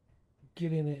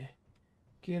 Get in there.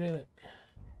 Get in it.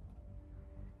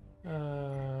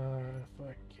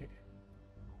 Fuck it.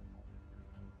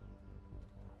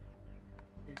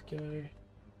 There we go.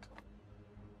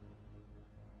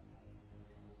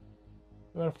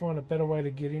 I've got to find a better way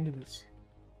to get into this.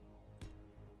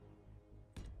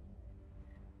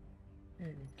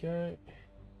 There we go.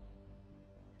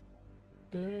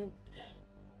 Boom.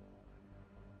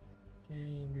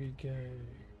 And we go.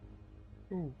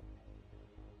 Ooh.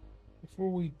 Before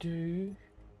we do,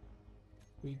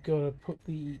 we gotta put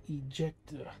the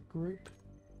ejector group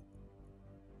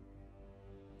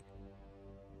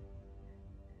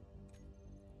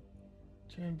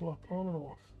Turn block on and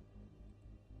off.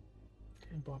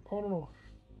 Turn block on and off.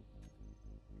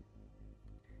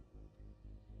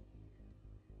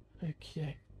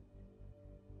 Okay.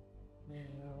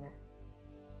 Now,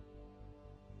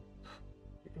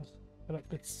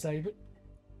 let's save it.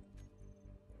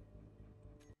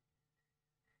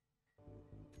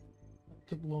 It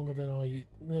took longer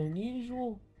than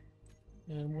usual.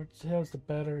 And how's the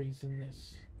batteries in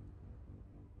this?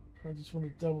 I just want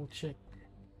to double check.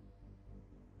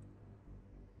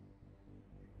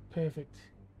 Perfect.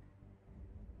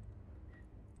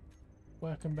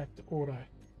 Welcome back to auto.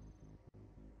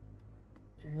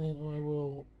 And then I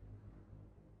will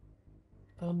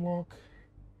unlock.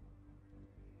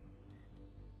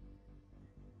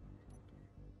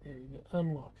 There we go,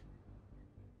 unlock.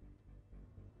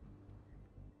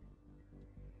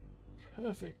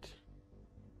 Perfect.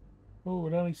 Oh,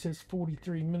 it only says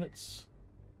 43 minutes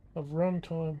of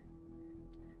runtime.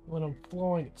 When I'm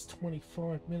flying, it's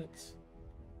 25 minutes.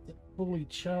 It's fully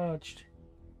charged.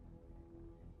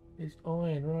 There's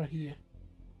iron right here.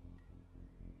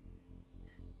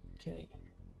 Okay.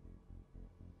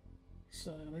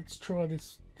 So let's try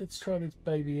this. Let's try this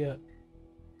baby out.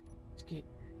 Let's get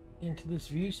into this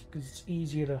view because it's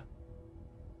easier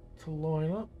to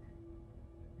line up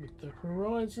with the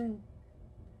horizon.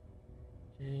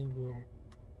 And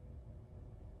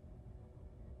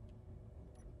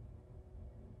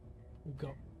we've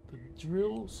got the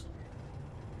drills.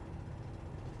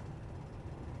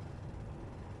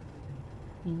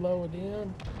 Lower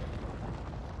down.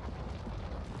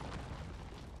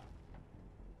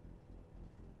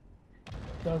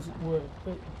 Does it work?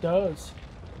 It does.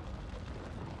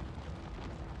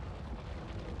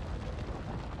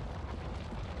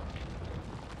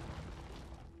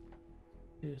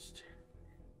 Just.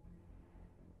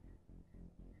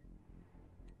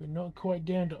 We're not quite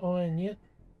down to iron yet.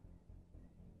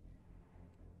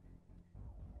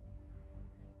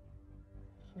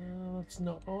 That's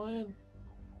not iron.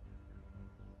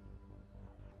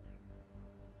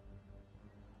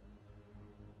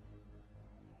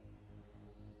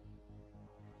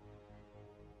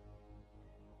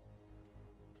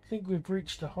 I think we've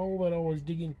reached the hole that I was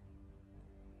digging.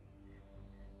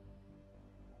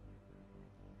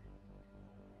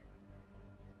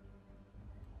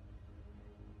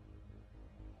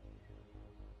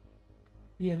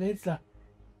 Yeah, there's the...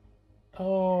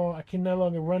 Oh, I can no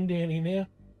longer run down here now.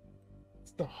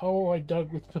 It's the hole I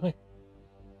dug with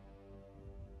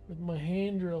my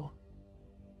hand drill.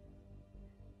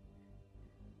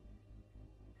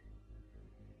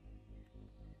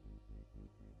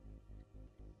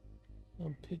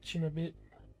 I'm pitching a bit.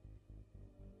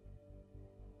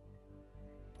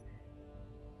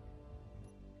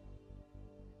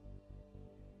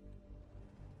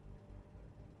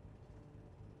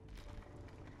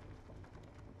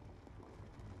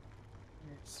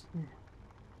 Let's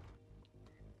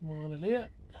mine it out.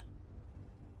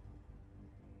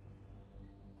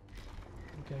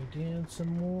 Go down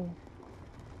some more.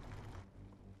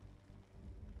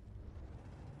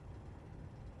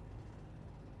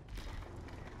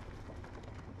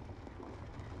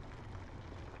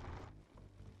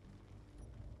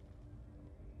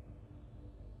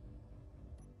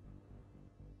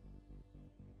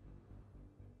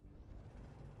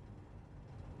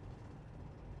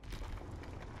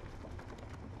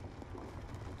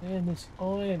 Man, this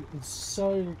iron is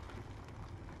so...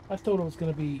 I thought it was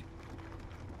going to be...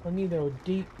 I knew they were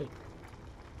deep, but...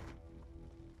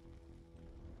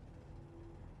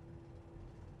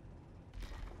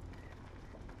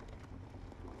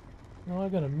 Am I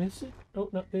going to miss it? Oh,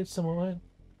 no, there's some iron.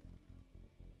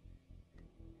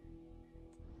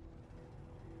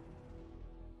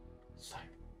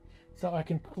 So I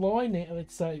can fly now,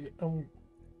 let's say. I'm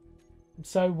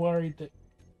so worried that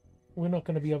we're not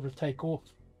going to be able to take off.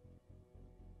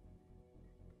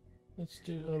 Let's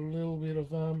do a little bit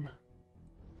of mine.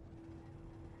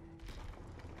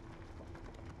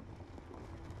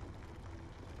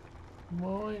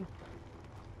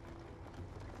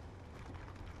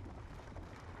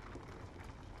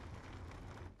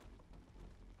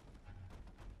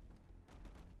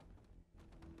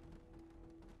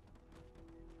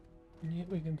 And yet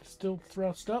we can still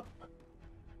thrust up.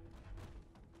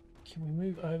 Can we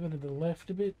move over to the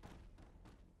left a bit?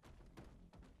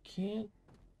 Can't.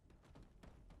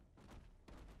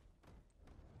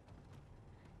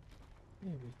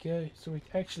 There we go. So we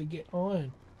actually get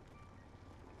iron.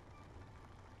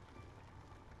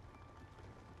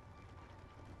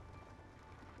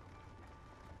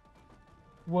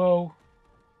 Whoa.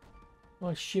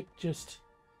 My ship just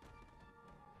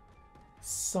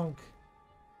sunk.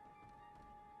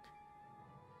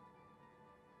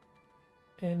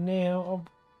 And now I'm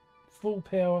full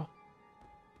power.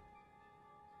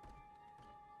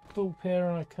 Full power,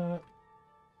 and I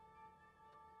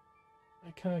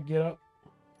can't get up.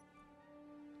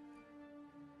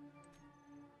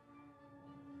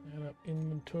 Add up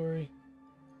inventory.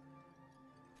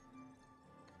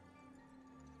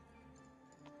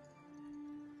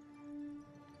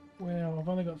 Wow, I've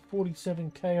only got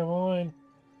 47k of iron.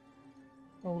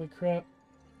 Holy crap.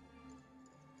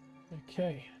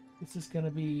 Okay, this is going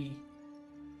to be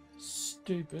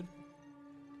stupid.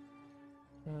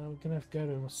 We're going to have to go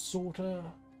to a sorter.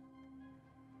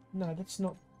 No, let's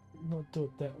not do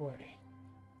it that way.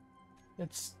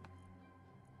 Let's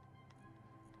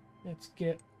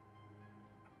get...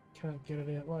 Can't get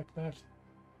it out like that.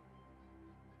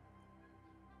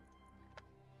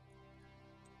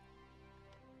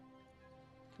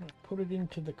 Can I put it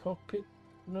into the cockpit?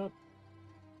 Nope.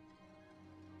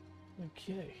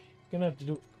 Okay, gonna have to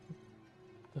do it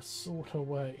the sorter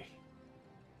way.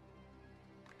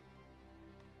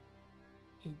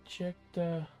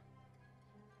 Ejector.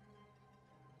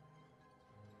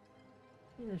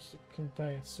 Where's the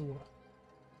conveyor sorter?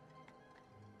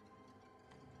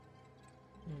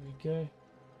 There we go.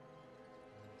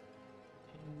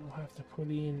 And we'll have to put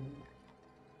in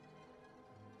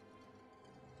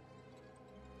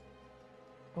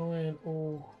iron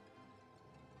ore,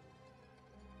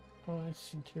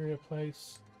 ice interior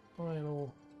place, iron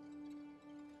ore,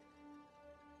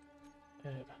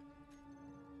 add.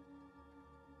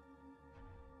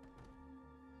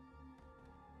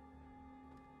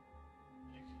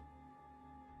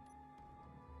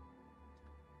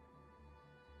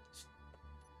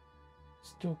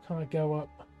 Still can't go up.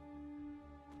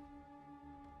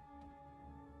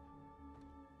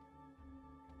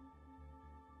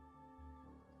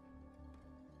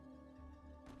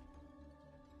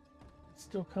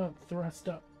 Still can't thrust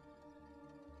up.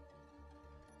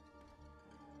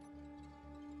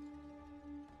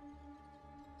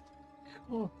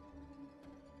 Oh.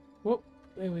 Whoop,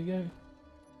 there we go.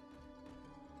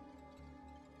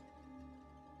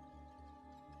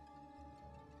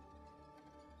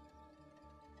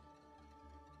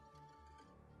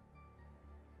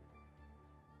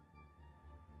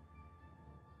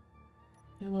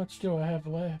 How much do I have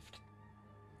left?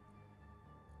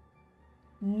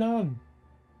 None.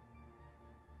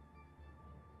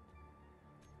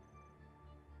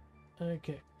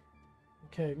 Okay.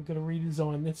 Okay, we've got to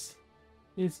redesign this.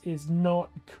 This is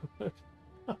not good.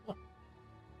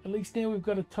 At least now we've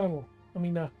got a tunnel. I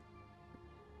mean, a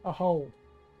hole.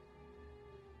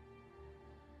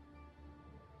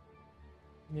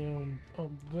 Now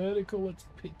I'm vertical. Let's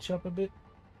pitch up a bit.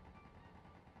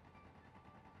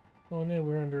 Oh, now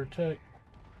we're under attack.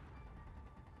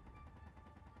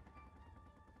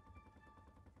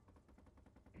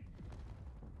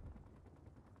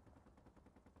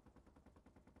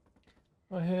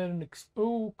 I had an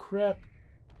oh crap.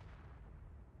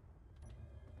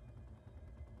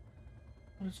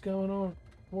 What's going on?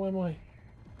 Why am I...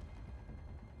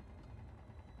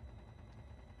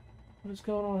 What is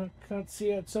going on? I can't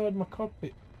see outside my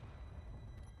cockpit.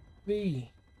 V.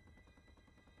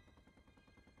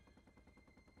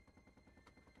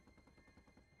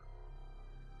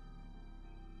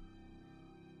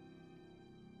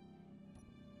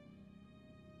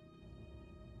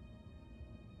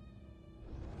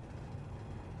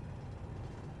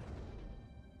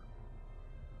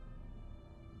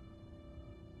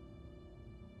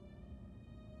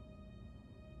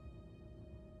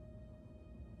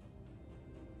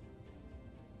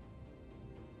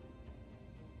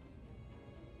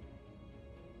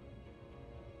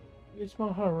 It's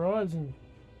my horizon.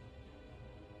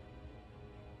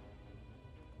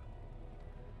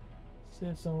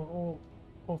 Says I'm all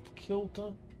off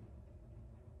kilter.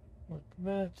 Like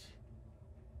that.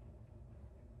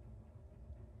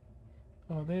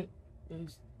 Oh,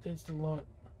 there's the light.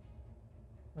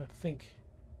 I think.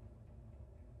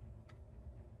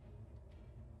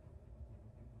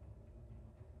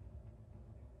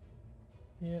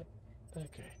 Yeah,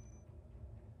 okay.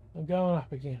 I'm going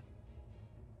up again.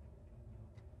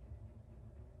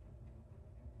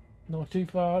 Not too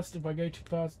fast. If I go too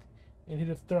fast and hit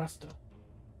a thruster.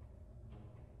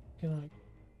 Can I?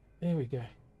 There we go.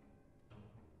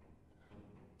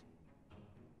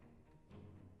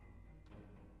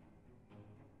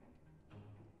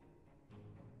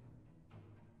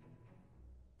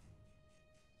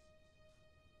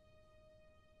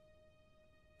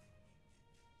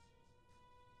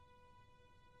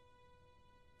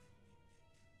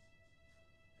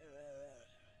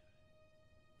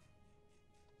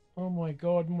 Oh my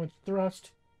god, my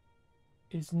thrust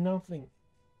is nothing.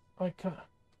 I can't.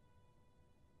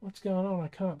 What's going on? I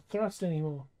can't thrust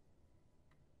anymore.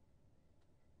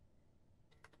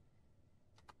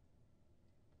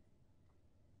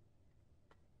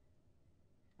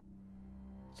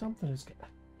 Something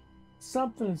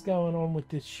is going on with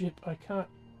this ship. I can't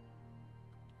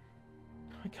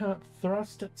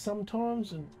thrust it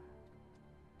sometimes, and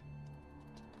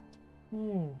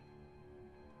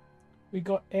we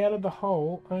got out of the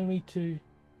hole only to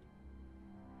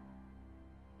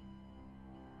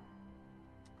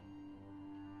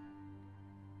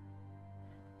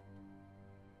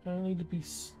be.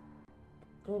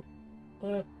 Oh,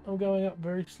 I'm going up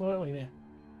very slowly now.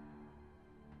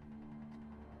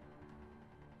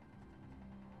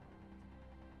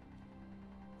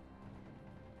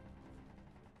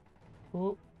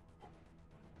 Oh.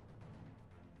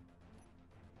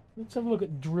 Let's have a look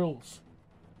at drills.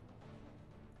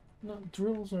 No,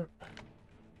 drills are...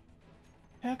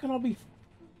 How can I be...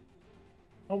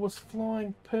 I was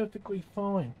flying perfectly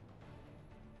fine.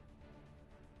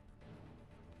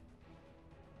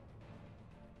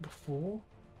 Before?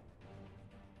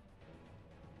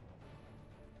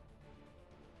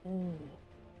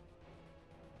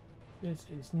 This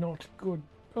is not good.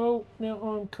 Oh, now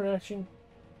I'm crashing.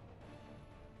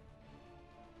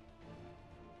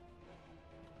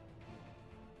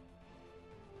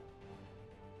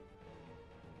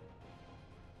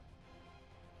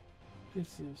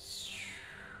 This is...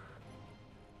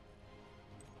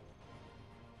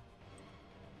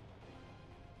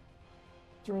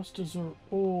 Thrusters are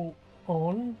all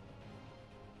on.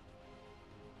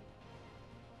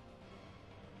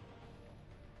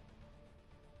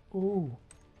 Ooh.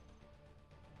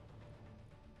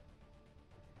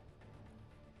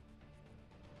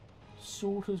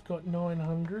 Sorter's got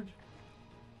 900.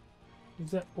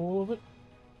 Is that all of it?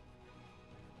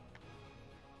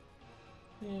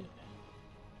 Yeah.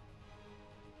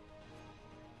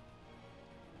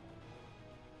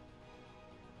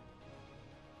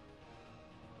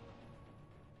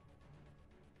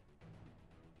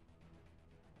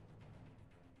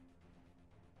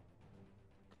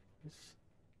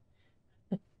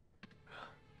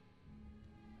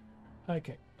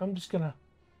 Okay, I'm just gonna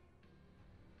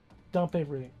dump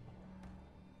everything.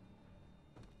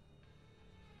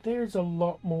 There's a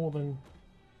lot more than...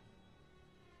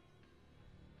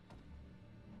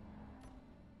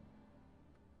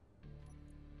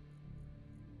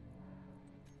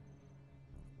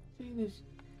 See this?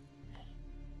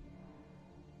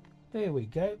 There we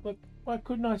go. Look, why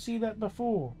couldn't I see that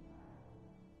before?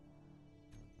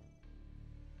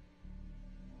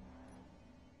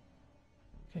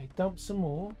 Okay, dump some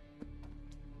more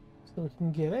so we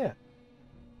can get out.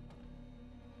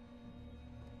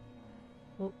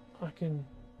 Oh, I can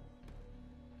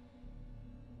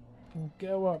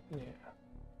go up now.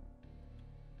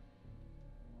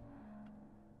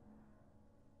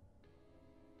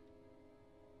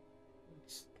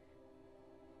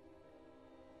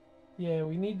 Yeah,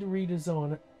 we need to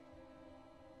redesign it.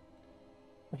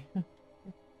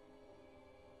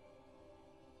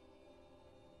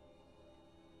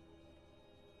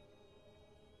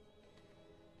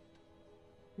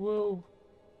 Whoa.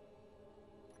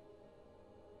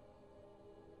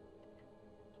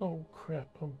 Oh crap,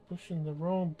 I'm pushing the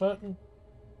wrong button.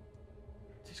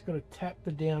 Just got to tap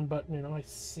the down button and I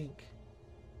sink.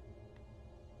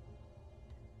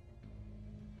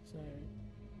 So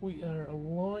we are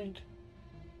aligned.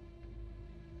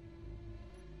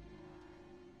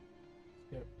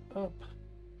 Let's go up.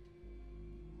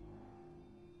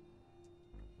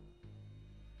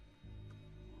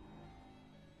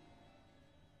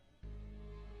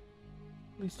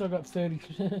 At least I got 30.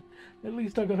 At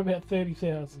least I got about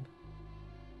 30,000.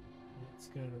 Let's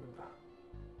go to the...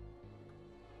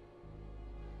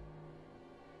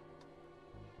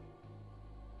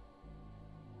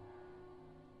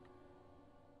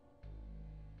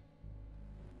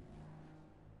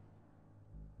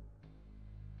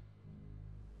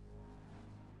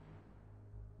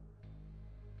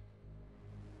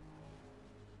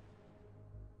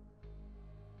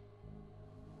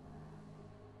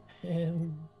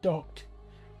 And docked.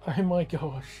 Oh my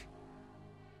gosh.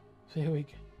 There we go.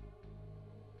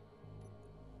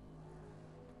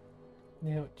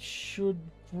 Now it should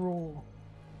draw.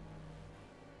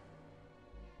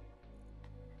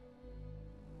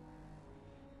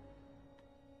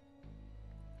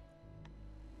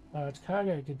 Oh, it's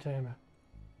cargo container.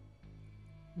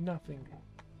 Nothing.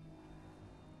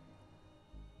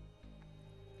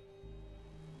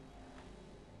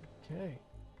 Okay.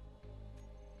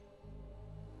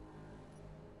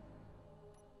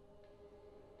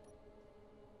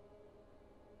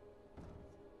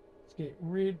 Let's get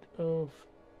rid of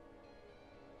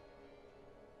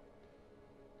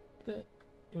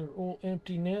They're all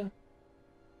empty now.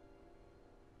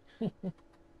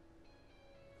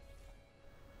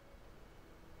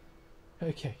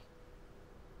 Okay.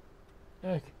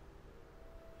 Okay.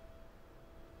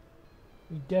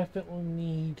 We definitely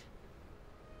need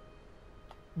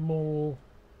more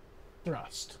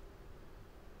thrust.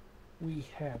 We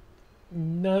have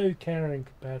no carrying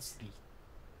capacity.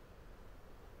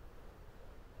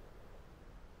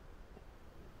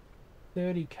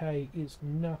 $30K is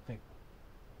nothing.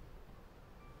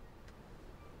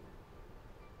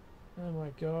 Oh my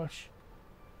gosh.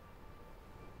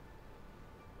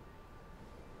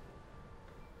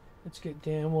 Let's get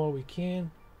down while we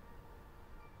can.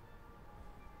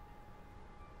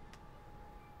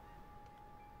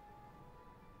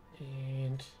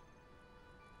 And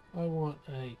I want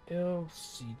a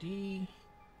LCD.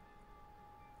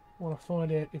 I want to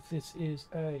find out if this is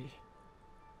a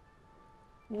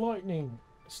lightning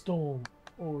storm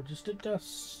or just a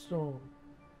dust storm.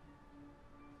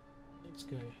 Let's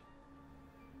go.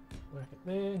 Whack it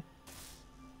there.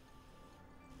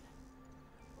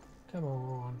 Come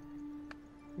on.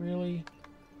 Really?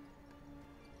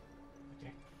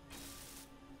 Okay.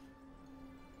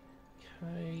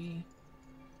 Okay.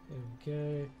 There we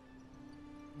go.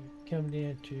 We come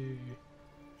down to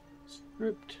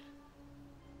script.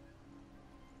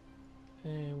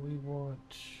 And we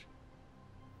want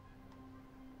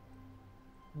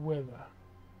weather.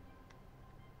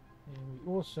 And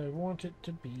we also want it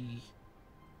to be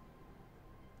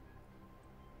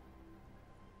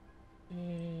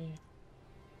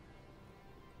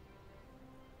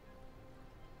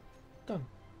done.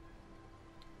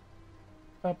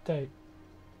 Update.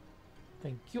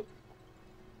 Thank you.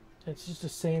 That's just a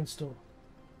sandstorm.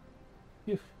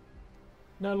 Phew.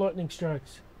 No lightning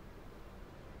strikes.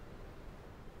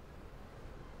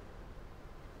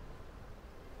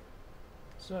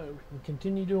 So we can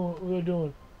continue doing what we were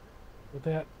doing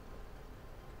without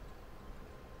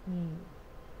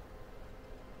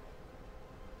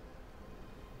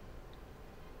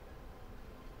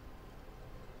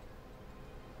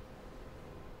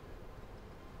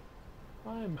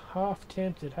I'm half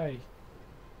tempted, hey.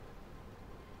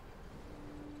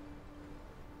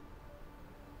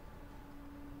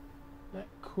 That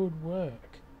could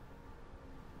work.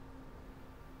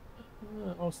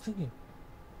 I was thinking,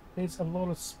 there's a lot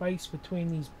of space between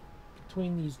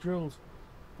these drills.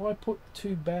 If I put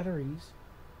 2 batteries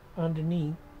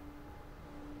underneath,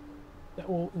 that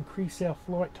will increase our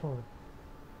flight time.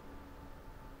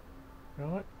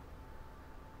 Right?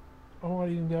 I might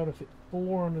even be able to fit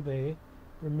 4 under there,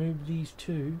 remove these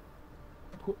 2,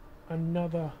 put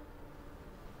another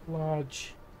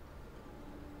large.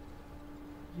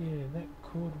 Yeah, that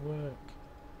could work.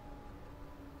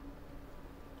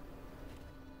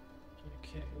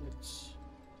 Okay, let's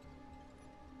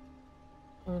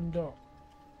undock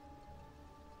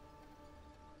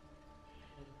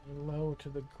and lower to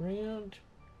the ground,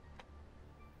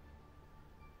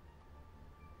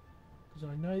 because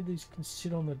I know these can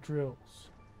sit on the drills.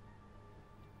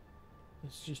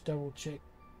 Let's just double check.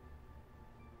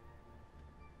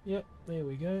 Yep, there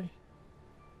we go.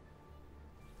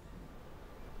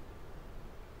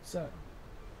 So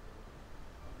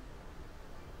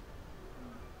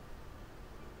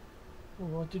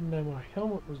oh, I didn't know my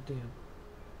helmet was down.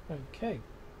 Okay.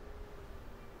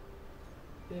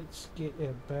 Let's get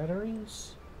our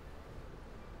batteries.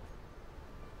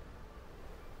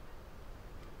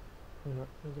 Alright,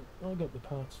 I got the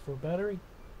parts for a battery.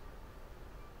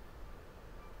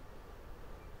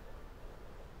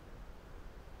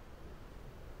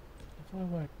 If I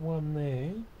whack one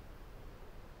there,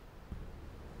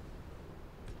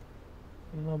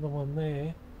 another one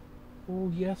there.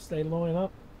 Oh yes, they line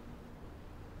up.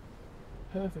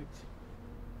 Perfect.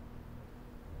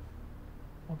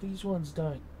 Well, these ones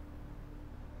don't.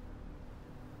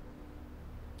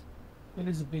 That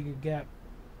is a bigger gap.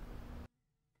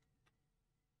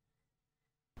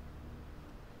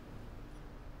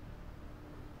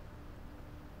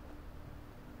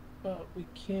 But we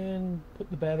can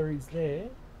put the batteries there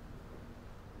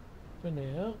for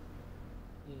now.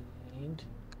 And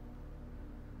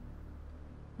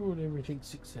good, everything's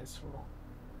successful.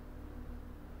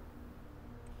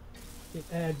 It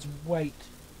adds weight.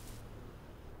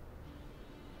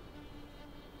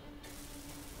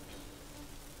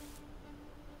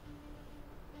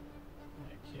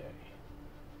 Okay.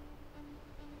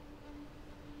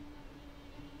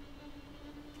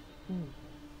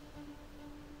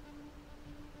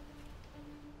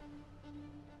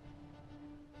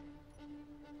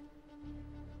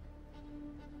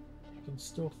 I can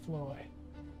still fly.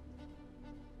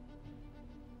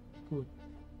 Good.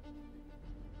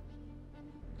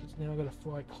 Now I've got to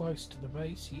fly close to the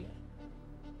base here.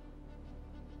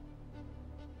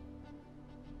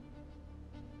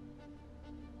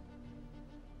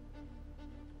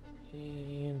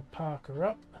 And park her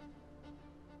up.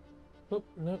 Oh,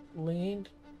 no, land.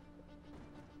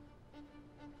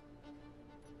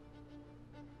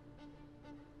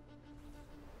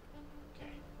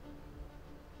 Okay.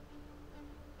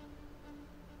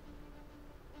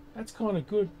 That's kind of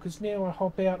good, because now I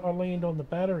hop out, I land on the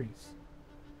batteries.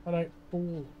 I don't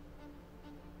fall.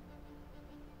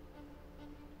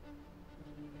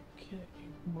 Okay,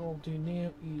 what I'll do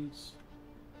now is...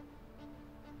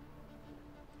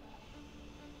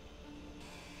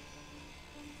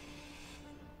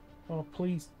 Oh,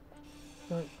 please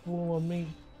don't fall on me.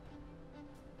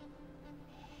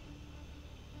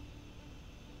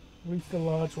 At least the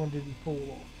large one didn't fall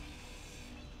off.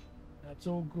 That's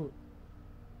all good.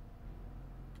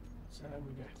 So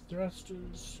we go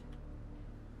thrusters.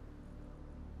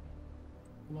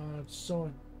 Large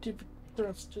scientific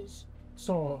thrusters.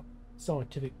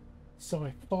 Scientific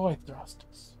sci-fi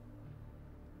thrusters.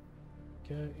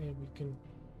 Okay, and we can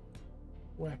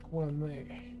whack one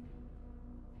there.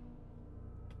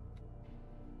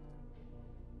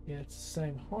 Yeah, it's the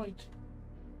same height.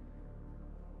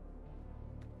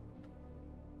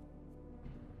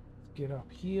 Let's get up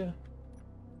here.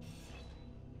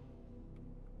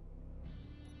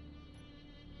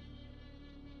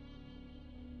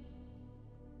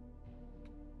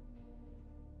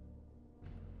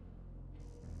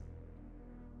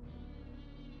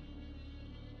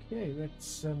 Okay,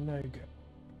 that's no go.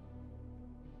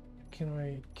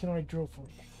 Can I draw for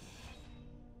you?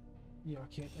 Yeah,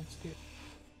 I can. Let's get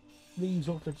these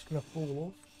off. That's gonna fall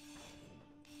off.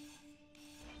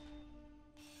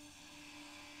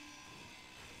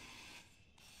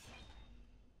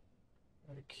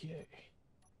 Okay.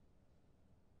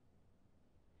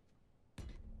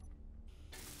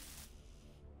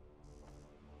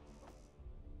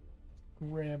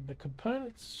 Grab the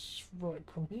components right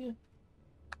from here.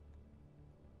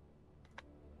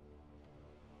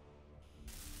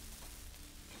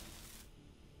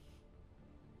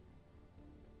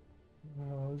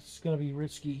 Oh, this is going to be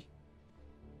risky.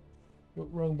 Oh,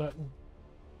 wrong button.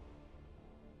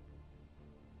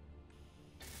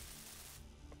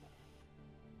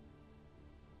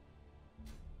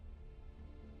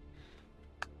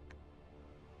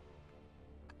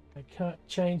 I can't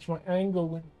change my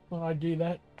angle when I do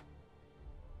that.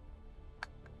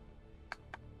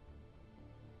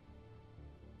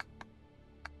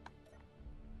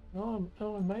 Oh,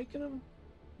 I'm making them?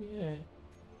 Yeah.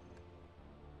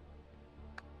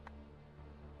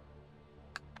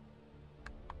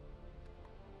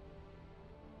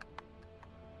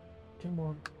 Come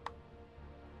on.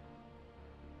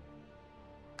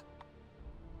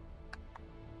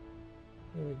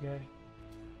 There we go.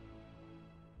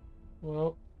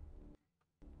 Well.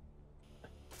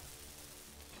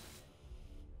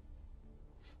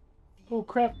 Oh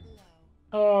crap.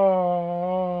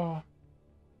 Oh.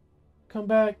 Come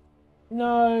back.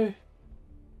 No.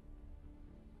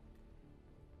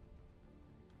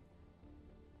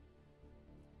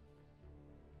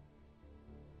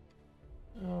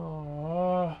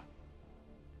 Oh.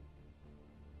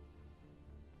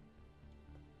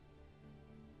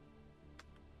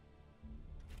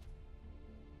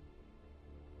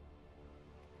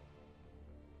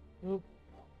 Oop.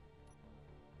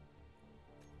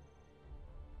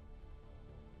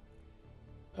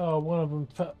 Oh, one of them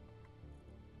fell.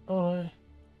 Oh no.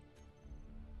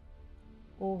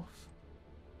 Off.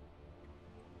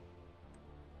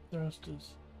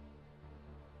 Thrusters.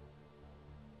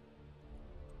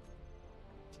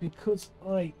 It's because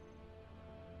I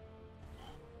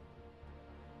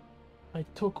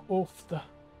took off the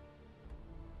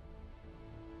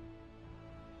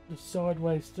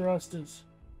sideways thrusters.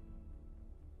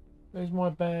 Where's my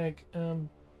bag?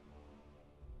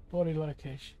 Body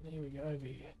location. Here we go, over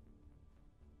here.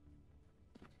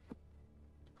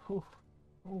 Oh,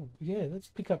 oh yeah, let's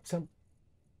pick up some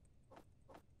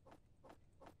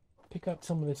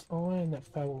of this iron that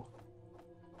fell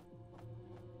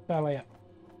out.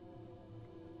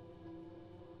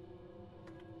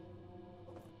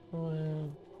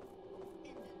 Iron.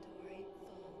 Inventory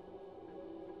full.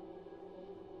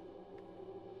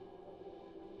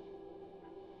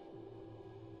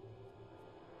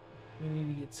 We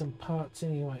need to get some parts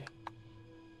anyway.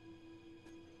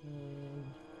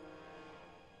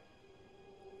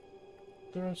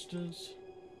 Thrusters.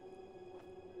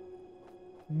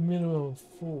 Minimum of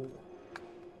 4.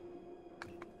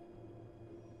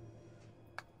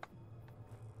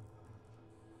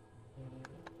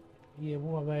 Yeah,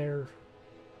 well, they're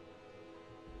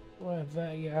While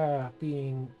they are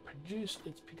being produced,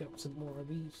 let's pick up some more of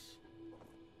these.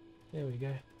 There we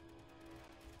go.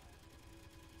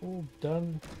 All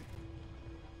done.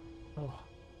 Oh.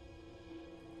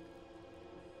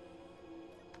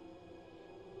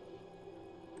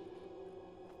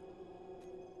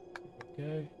 There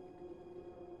we go.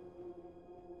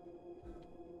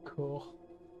 Cool.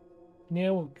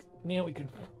 Now we can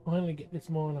finally get this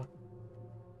miner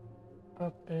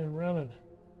up and running.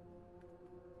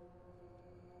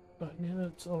 But now that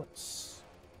it's on its...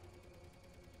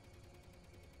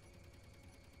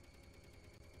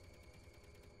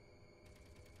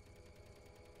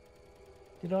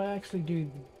 Did I actually do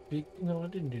the big... No, I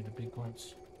didn't do the big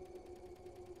ones.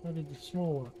 I did the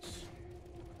small ones.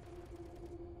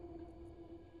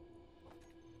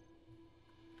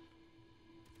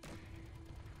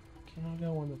 Can I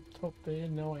go on the top there?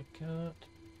 No, I can't.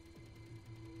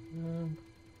 Um,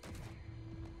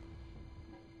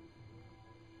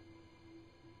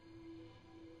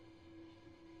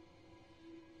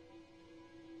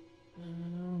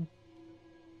 um,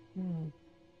 hmm.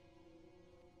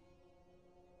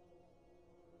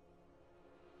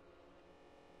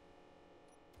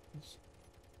 This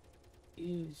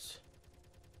is...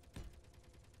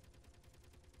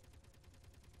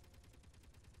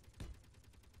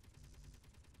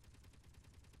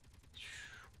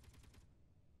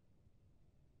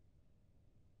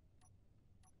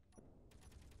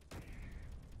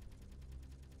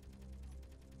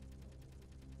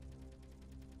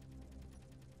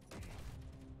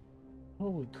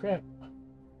 Holy crap.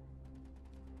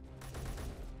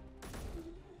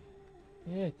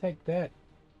 Yeah, take that.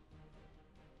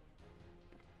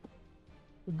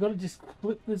 We've got to just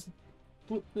flip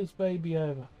this baby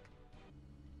over.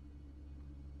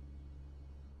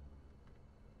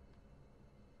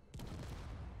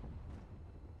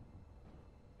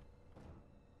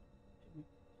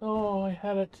 Oh, I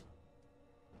had it.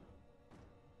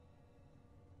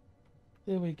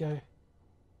 There we go.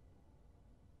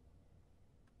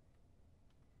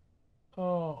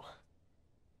 Oh,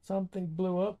 something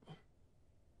blew up.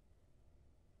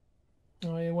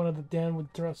 Oh yeah, one of the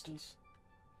downward thrusters.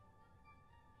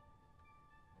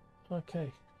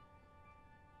 Okay.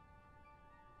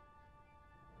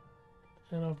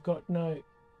 And I've got no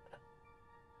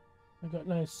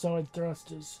side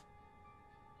thrusters.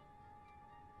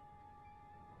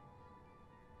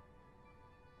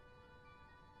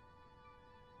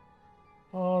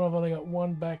 Oh, I've only got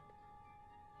one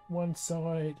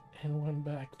side and one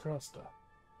back thruster.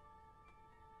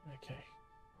 Okay.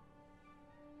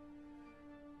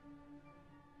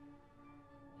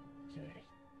 Okay.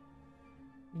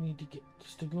 We need to get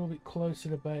just a little bit closer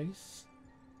to base.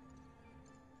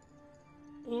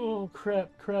 Oh,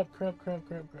 crap.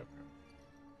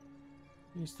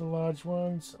 Use the large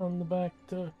ones on the back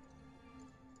to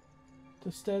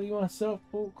steady myself.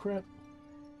 Oh, crap.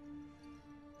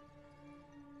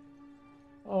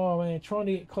 Oh, man, trying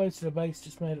to get closer to base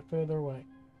just made it further away.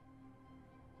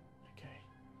 Okay.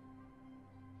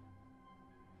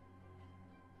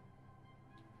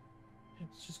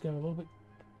 Let's just go a little bit.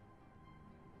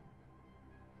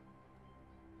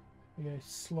 We go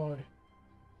slow.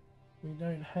 We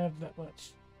don't have that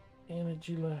much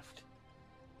energy left.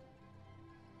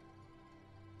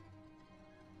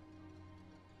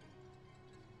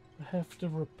 I have to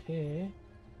repair.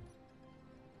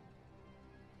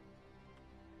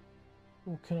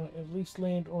 Or can I at least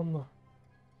land on the...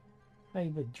 Hey,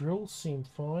 the drills seem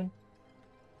fine.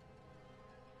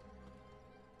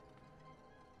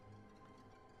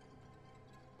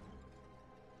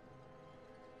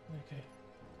 Okay.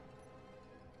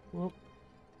 Whoop.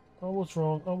 I was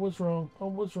wrong. I was wrong. I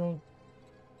was wrong.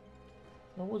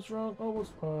 I was wrong. I was...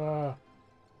 Ah.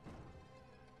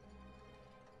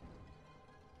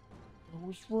 I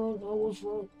was wrong. I was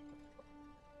wrong.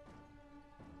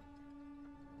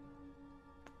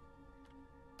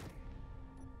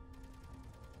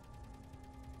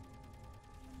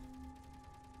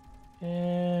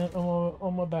 And I'm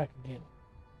on my back again.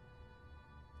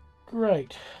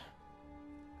 Great.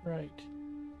 Great.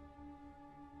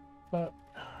 But...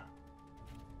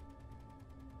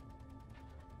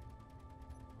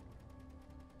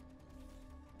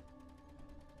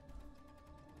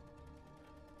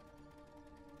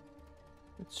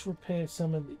 let's repair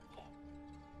some of the...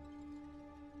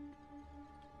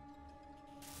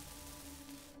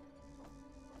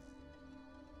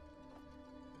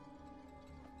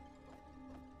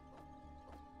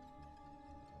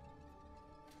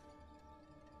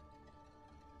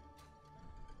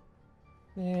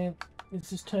 And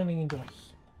this is turning into a...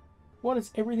 Why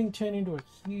does everything turn into a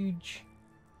huge...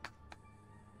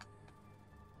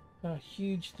 A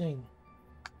huge thing.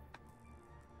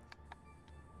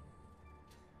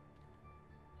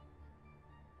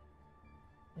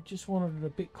 I just wanted it a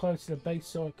bit closer to base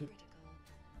so I could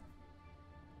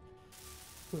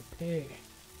Critical. repair.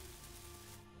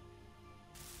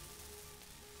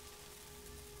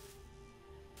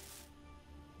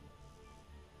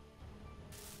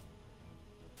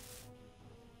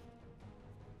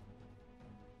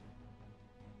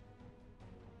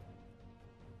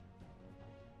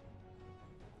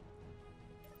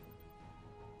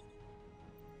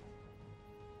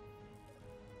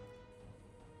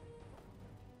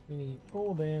 We need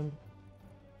all them.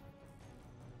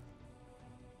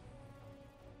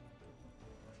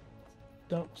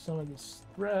 Dump some of this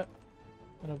scrap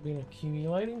that I've been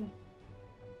accumulating.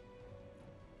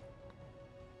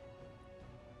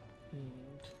 And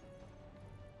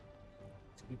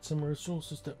let's get some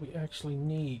resources that we actually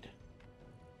need.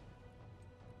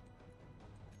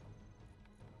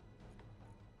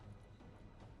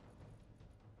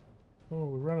 Oh,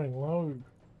 we're running low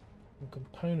on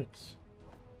components.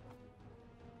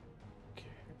 Okay,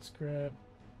 let's grab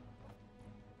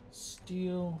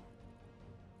steel.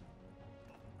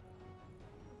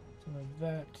 Some of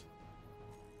that.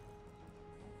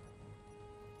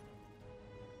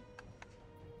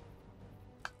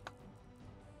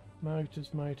 Motors.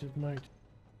 Okay,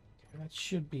 that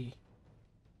should be.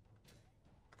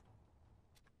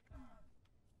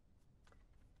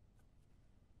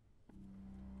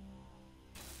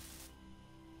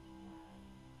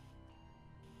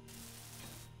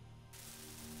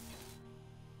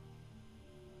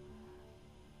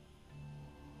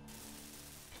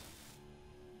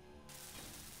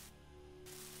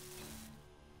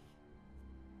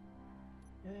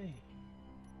 Hey.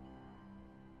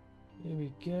 Here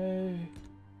we go.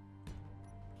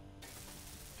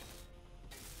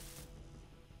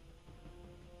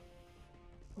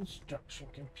 Construction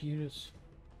computers.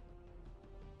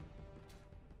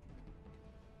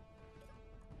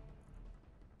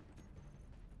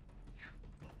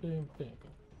 Boom, boom.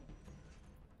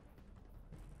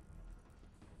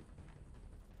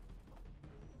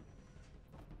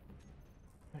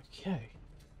 Okay.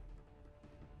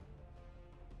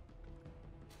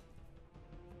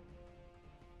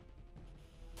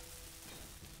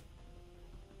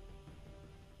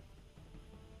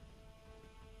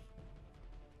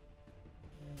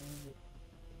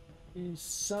 Is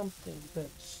something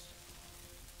that's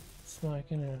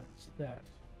smoking out. It's that.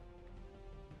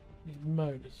 These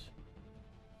motors.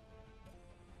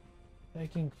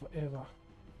 Taking forever.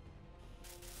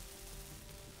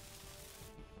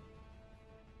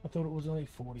 I thought it was only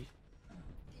 40.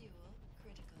 Fuel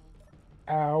critical.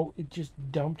 Ow, it just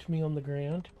dumped me on the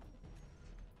ground.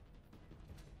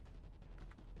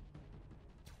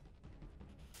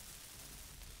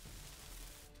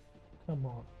 Come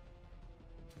on.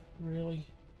 Really?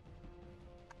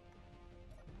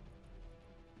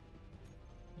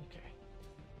 Okay.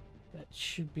 That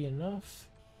should be enough.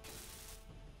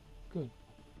 Good.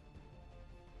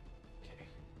 Okay.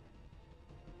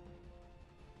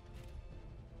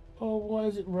 Oh, why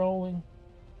is it rolling?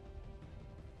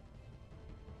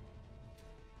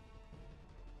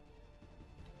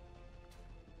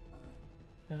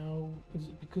 Now, is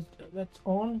it because that's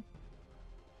on?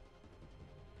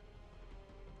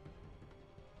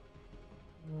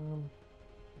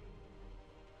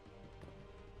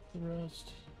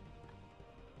 Thrust.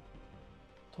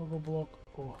 Toggle block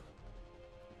off.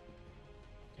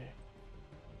 Okay.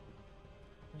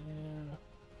 Yeah.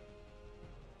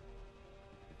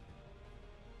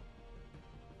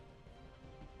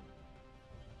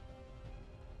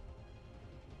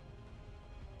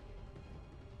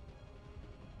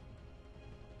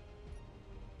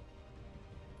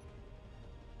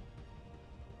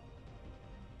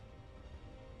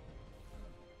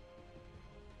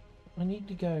 I need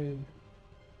to go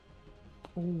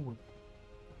forward.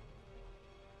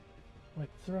 Like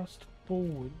thrust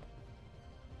forward.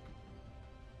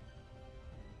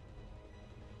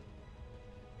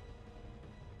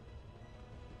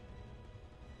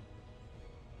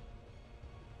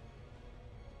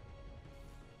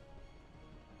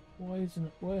 Why isn't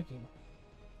it working?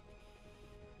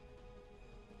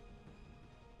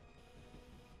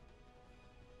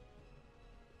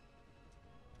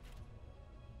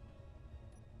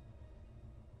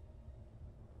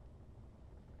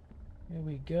 There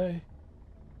we go.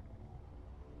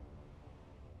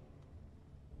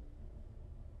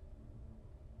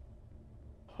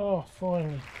 Oh,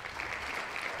 finally.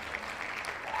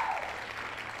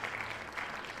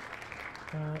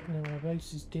 Now my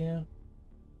base is down.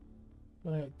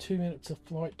 I got 2 minutes of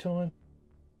flight time.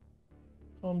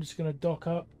 I'm just going to dock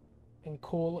up and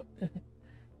call it.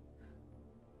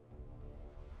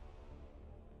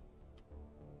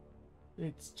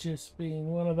 It's just been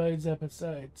one of those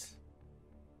episodes.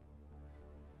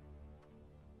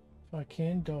 If I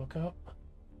can dock up.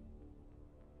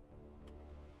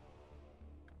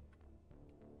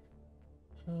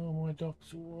 Oh, my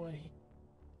dock's away.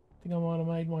 I think I might have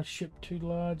made my ship too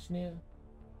large now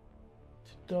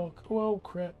to dock. Oh,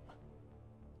 crap.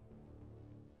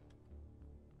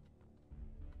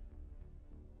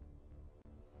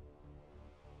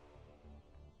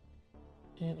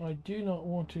 And I do not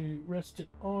want to rest it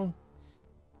on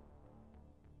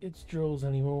its drills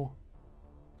anymore.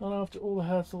 Not after all the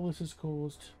hassle this has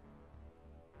caused.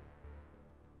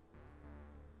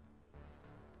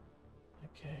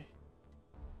 Okay.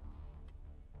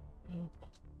 Oh.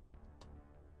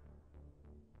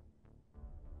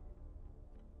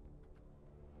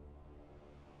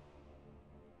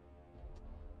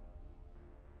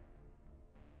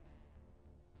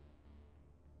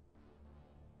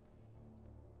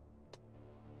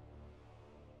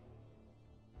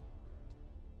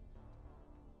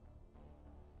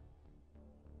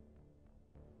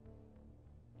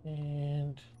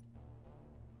 And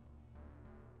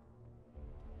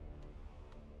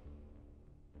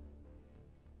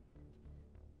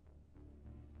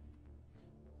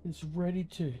it's ready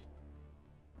to.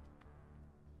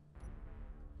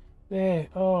 There.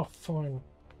 Oh, fine.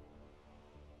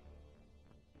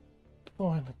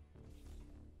 Finally.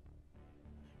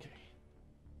 Okay.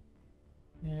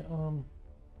 Now,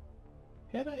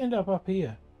 how'd I end up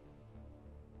here?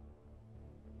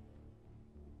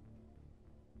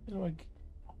 How do I...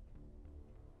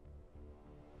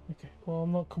 Okay, well,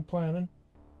 I'm not complaining.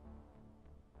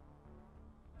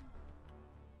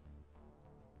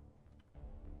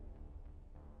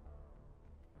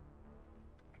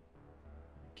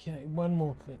 Okay, one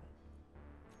more thing.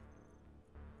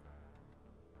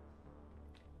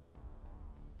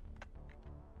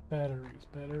 Batteries,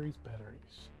 batteries,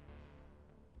 batteries.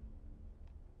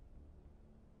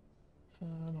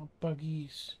 Not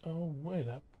buggies. Oh, wait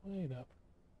up, wait up.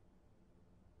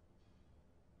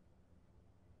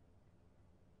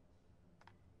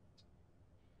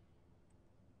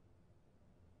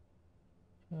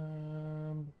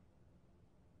 Um,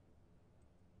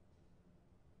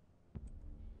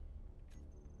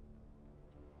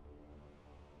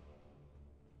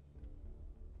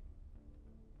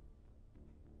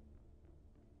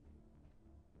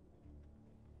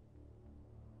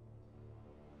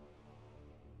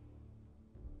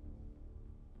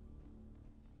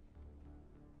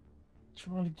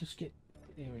 trying to just get...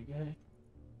 There we go.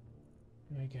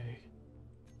 There we go.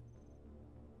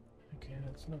 Okay,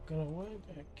 that's not gonna work.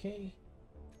 Okay.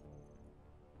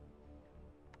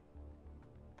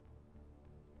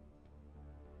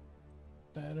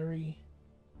 Battery.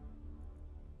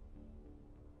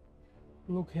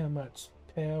 Look how much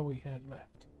power we had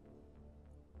left.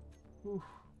 Oof.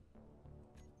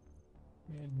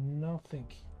 We had nothing.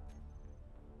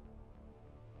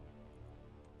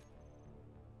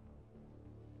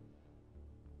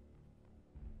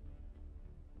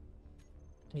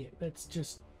 Yeah, let's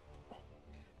just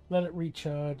let it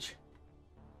recharge,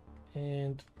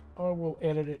 and I will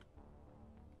edit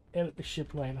the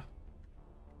ship later.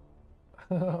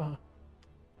 I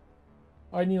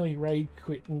nearly raid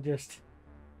quit and just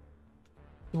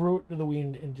threw it to the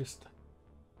wind and just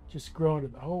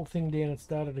grinded the whole thing down and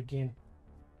started again.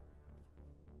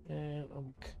 And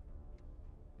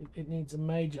it needs a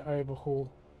major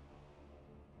overhaul.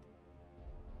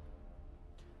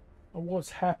 I was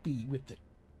happy with it.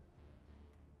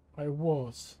 I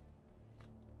was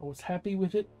happy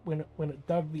with it when it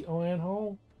dug the iron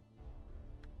hole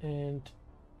and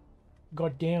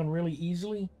got down really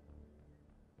easily.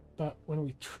 But when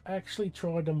we actually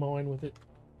tried to mine with it,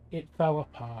 it fell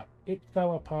apart. It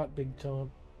fell apart big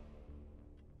time.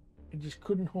 It just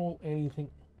couldn't haul anything.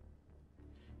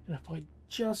 And if I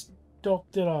just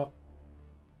docked it up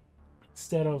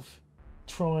instead of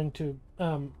trying to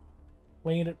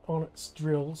land it on its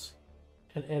drills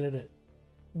and edit it,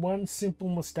 one simple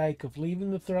mistake of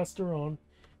leaving the thruster on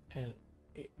and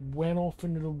it went off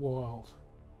into the wild.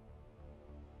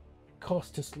 It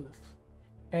cost us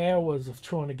hours of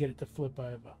trying to get it to flip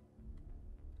over.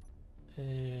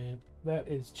 And that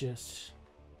is just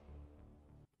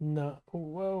not...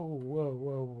 Whoa, whoa,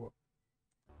 whoa, whoa.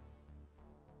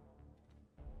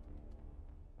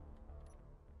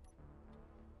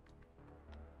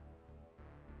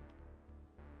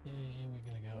 And we're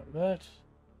going to go like that.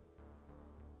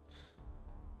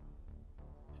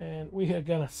 And we are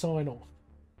going to sign off.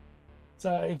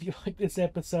 So if you like this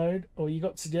episode, or you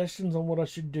got suggestions on what I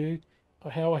should do or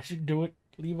how I should do it,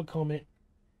 leave a comment.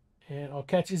 And I'll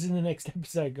catch you in the next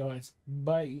episode, guys.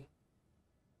 Bye.